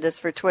capture this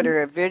for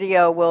Twitter.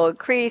 Video will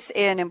increase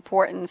in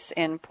importance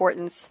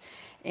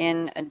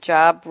in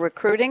job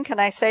recruiting. Can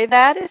I say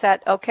that? Is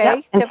that okay,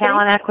 Yep. And Tiffany?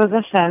 talent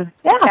acquisition.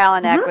 Yeah.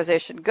 Talent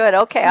acquisition. Good.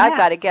 Okay, I've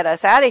got to get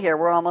us out of here.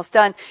 We're almost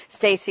done.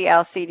 Stacy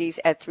Alsides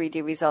at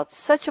 3D Results.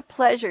 Such a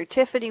pleasure.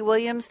 Tiffany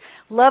Williams,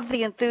 love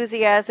the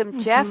enthusiasm.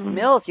 Jeff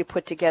Mills, you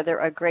put together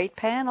a great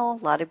panel.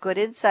 A lot of good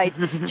insights.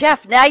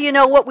 Jeff, now you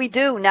know what we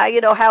do. Now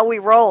you know how we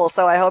roll.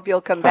 So I hope you'll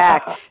come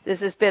back.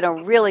 This has been a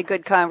really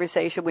good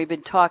conversation. We've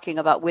been talking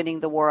about winning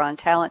the war on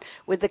talent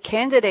with the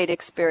candidate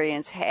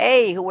experience.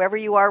 Hey, whoever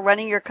you are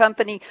running your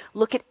company,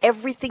 look at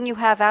everything you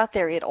have out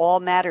there. It all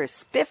matters.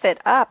 Spiff it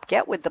up.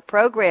 Get with the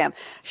program.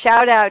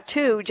 Shout out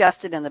to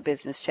Justin and the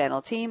Business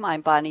Channel team.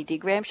 I'm Bonnie D.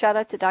 Graham. Shout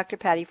out to Dr.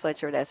 Patty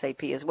Fletcher at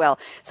SAP as well.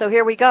 So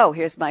here we go.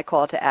 Here's my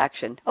call to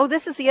action.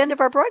 This is the end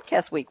of our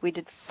broadcast week. We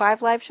did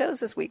 5 live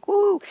shows this week.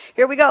 Woo!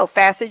 Here we go.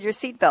 Fasten your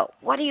seatbelt.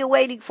 What are you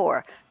waiting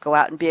for? Go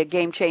out and be a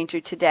game changer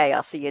today.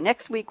 I'll see you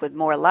next week with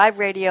more live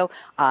radio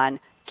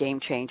on Game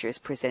Changers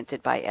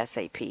presented by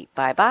SAP.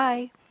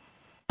 Bye-bye.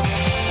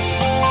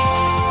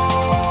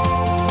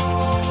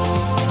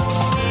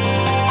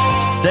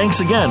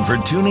 Thanks again for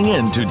tuning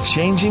in to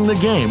Changing the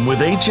Game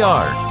with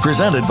HR,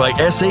 presented by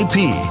SAP.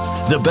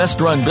 The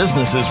best-run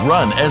businesses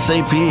run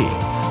SAP.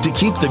 To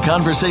keep the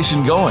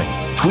conversation going,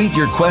 tweet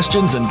your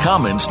questions and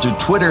comments to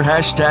Twitter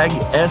 #SAPRADIO.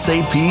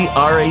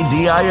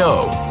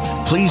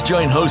 Please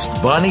join host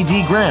Bonnie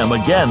D. Graham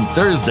again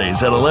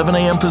Thursdays at 11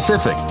 a.m.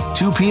 Pacific,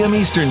 2 p.m.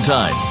 Eastern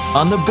Time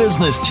on the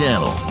Business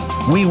Channel.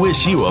 We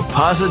wish you a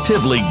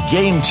positively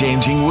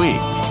game-changing week.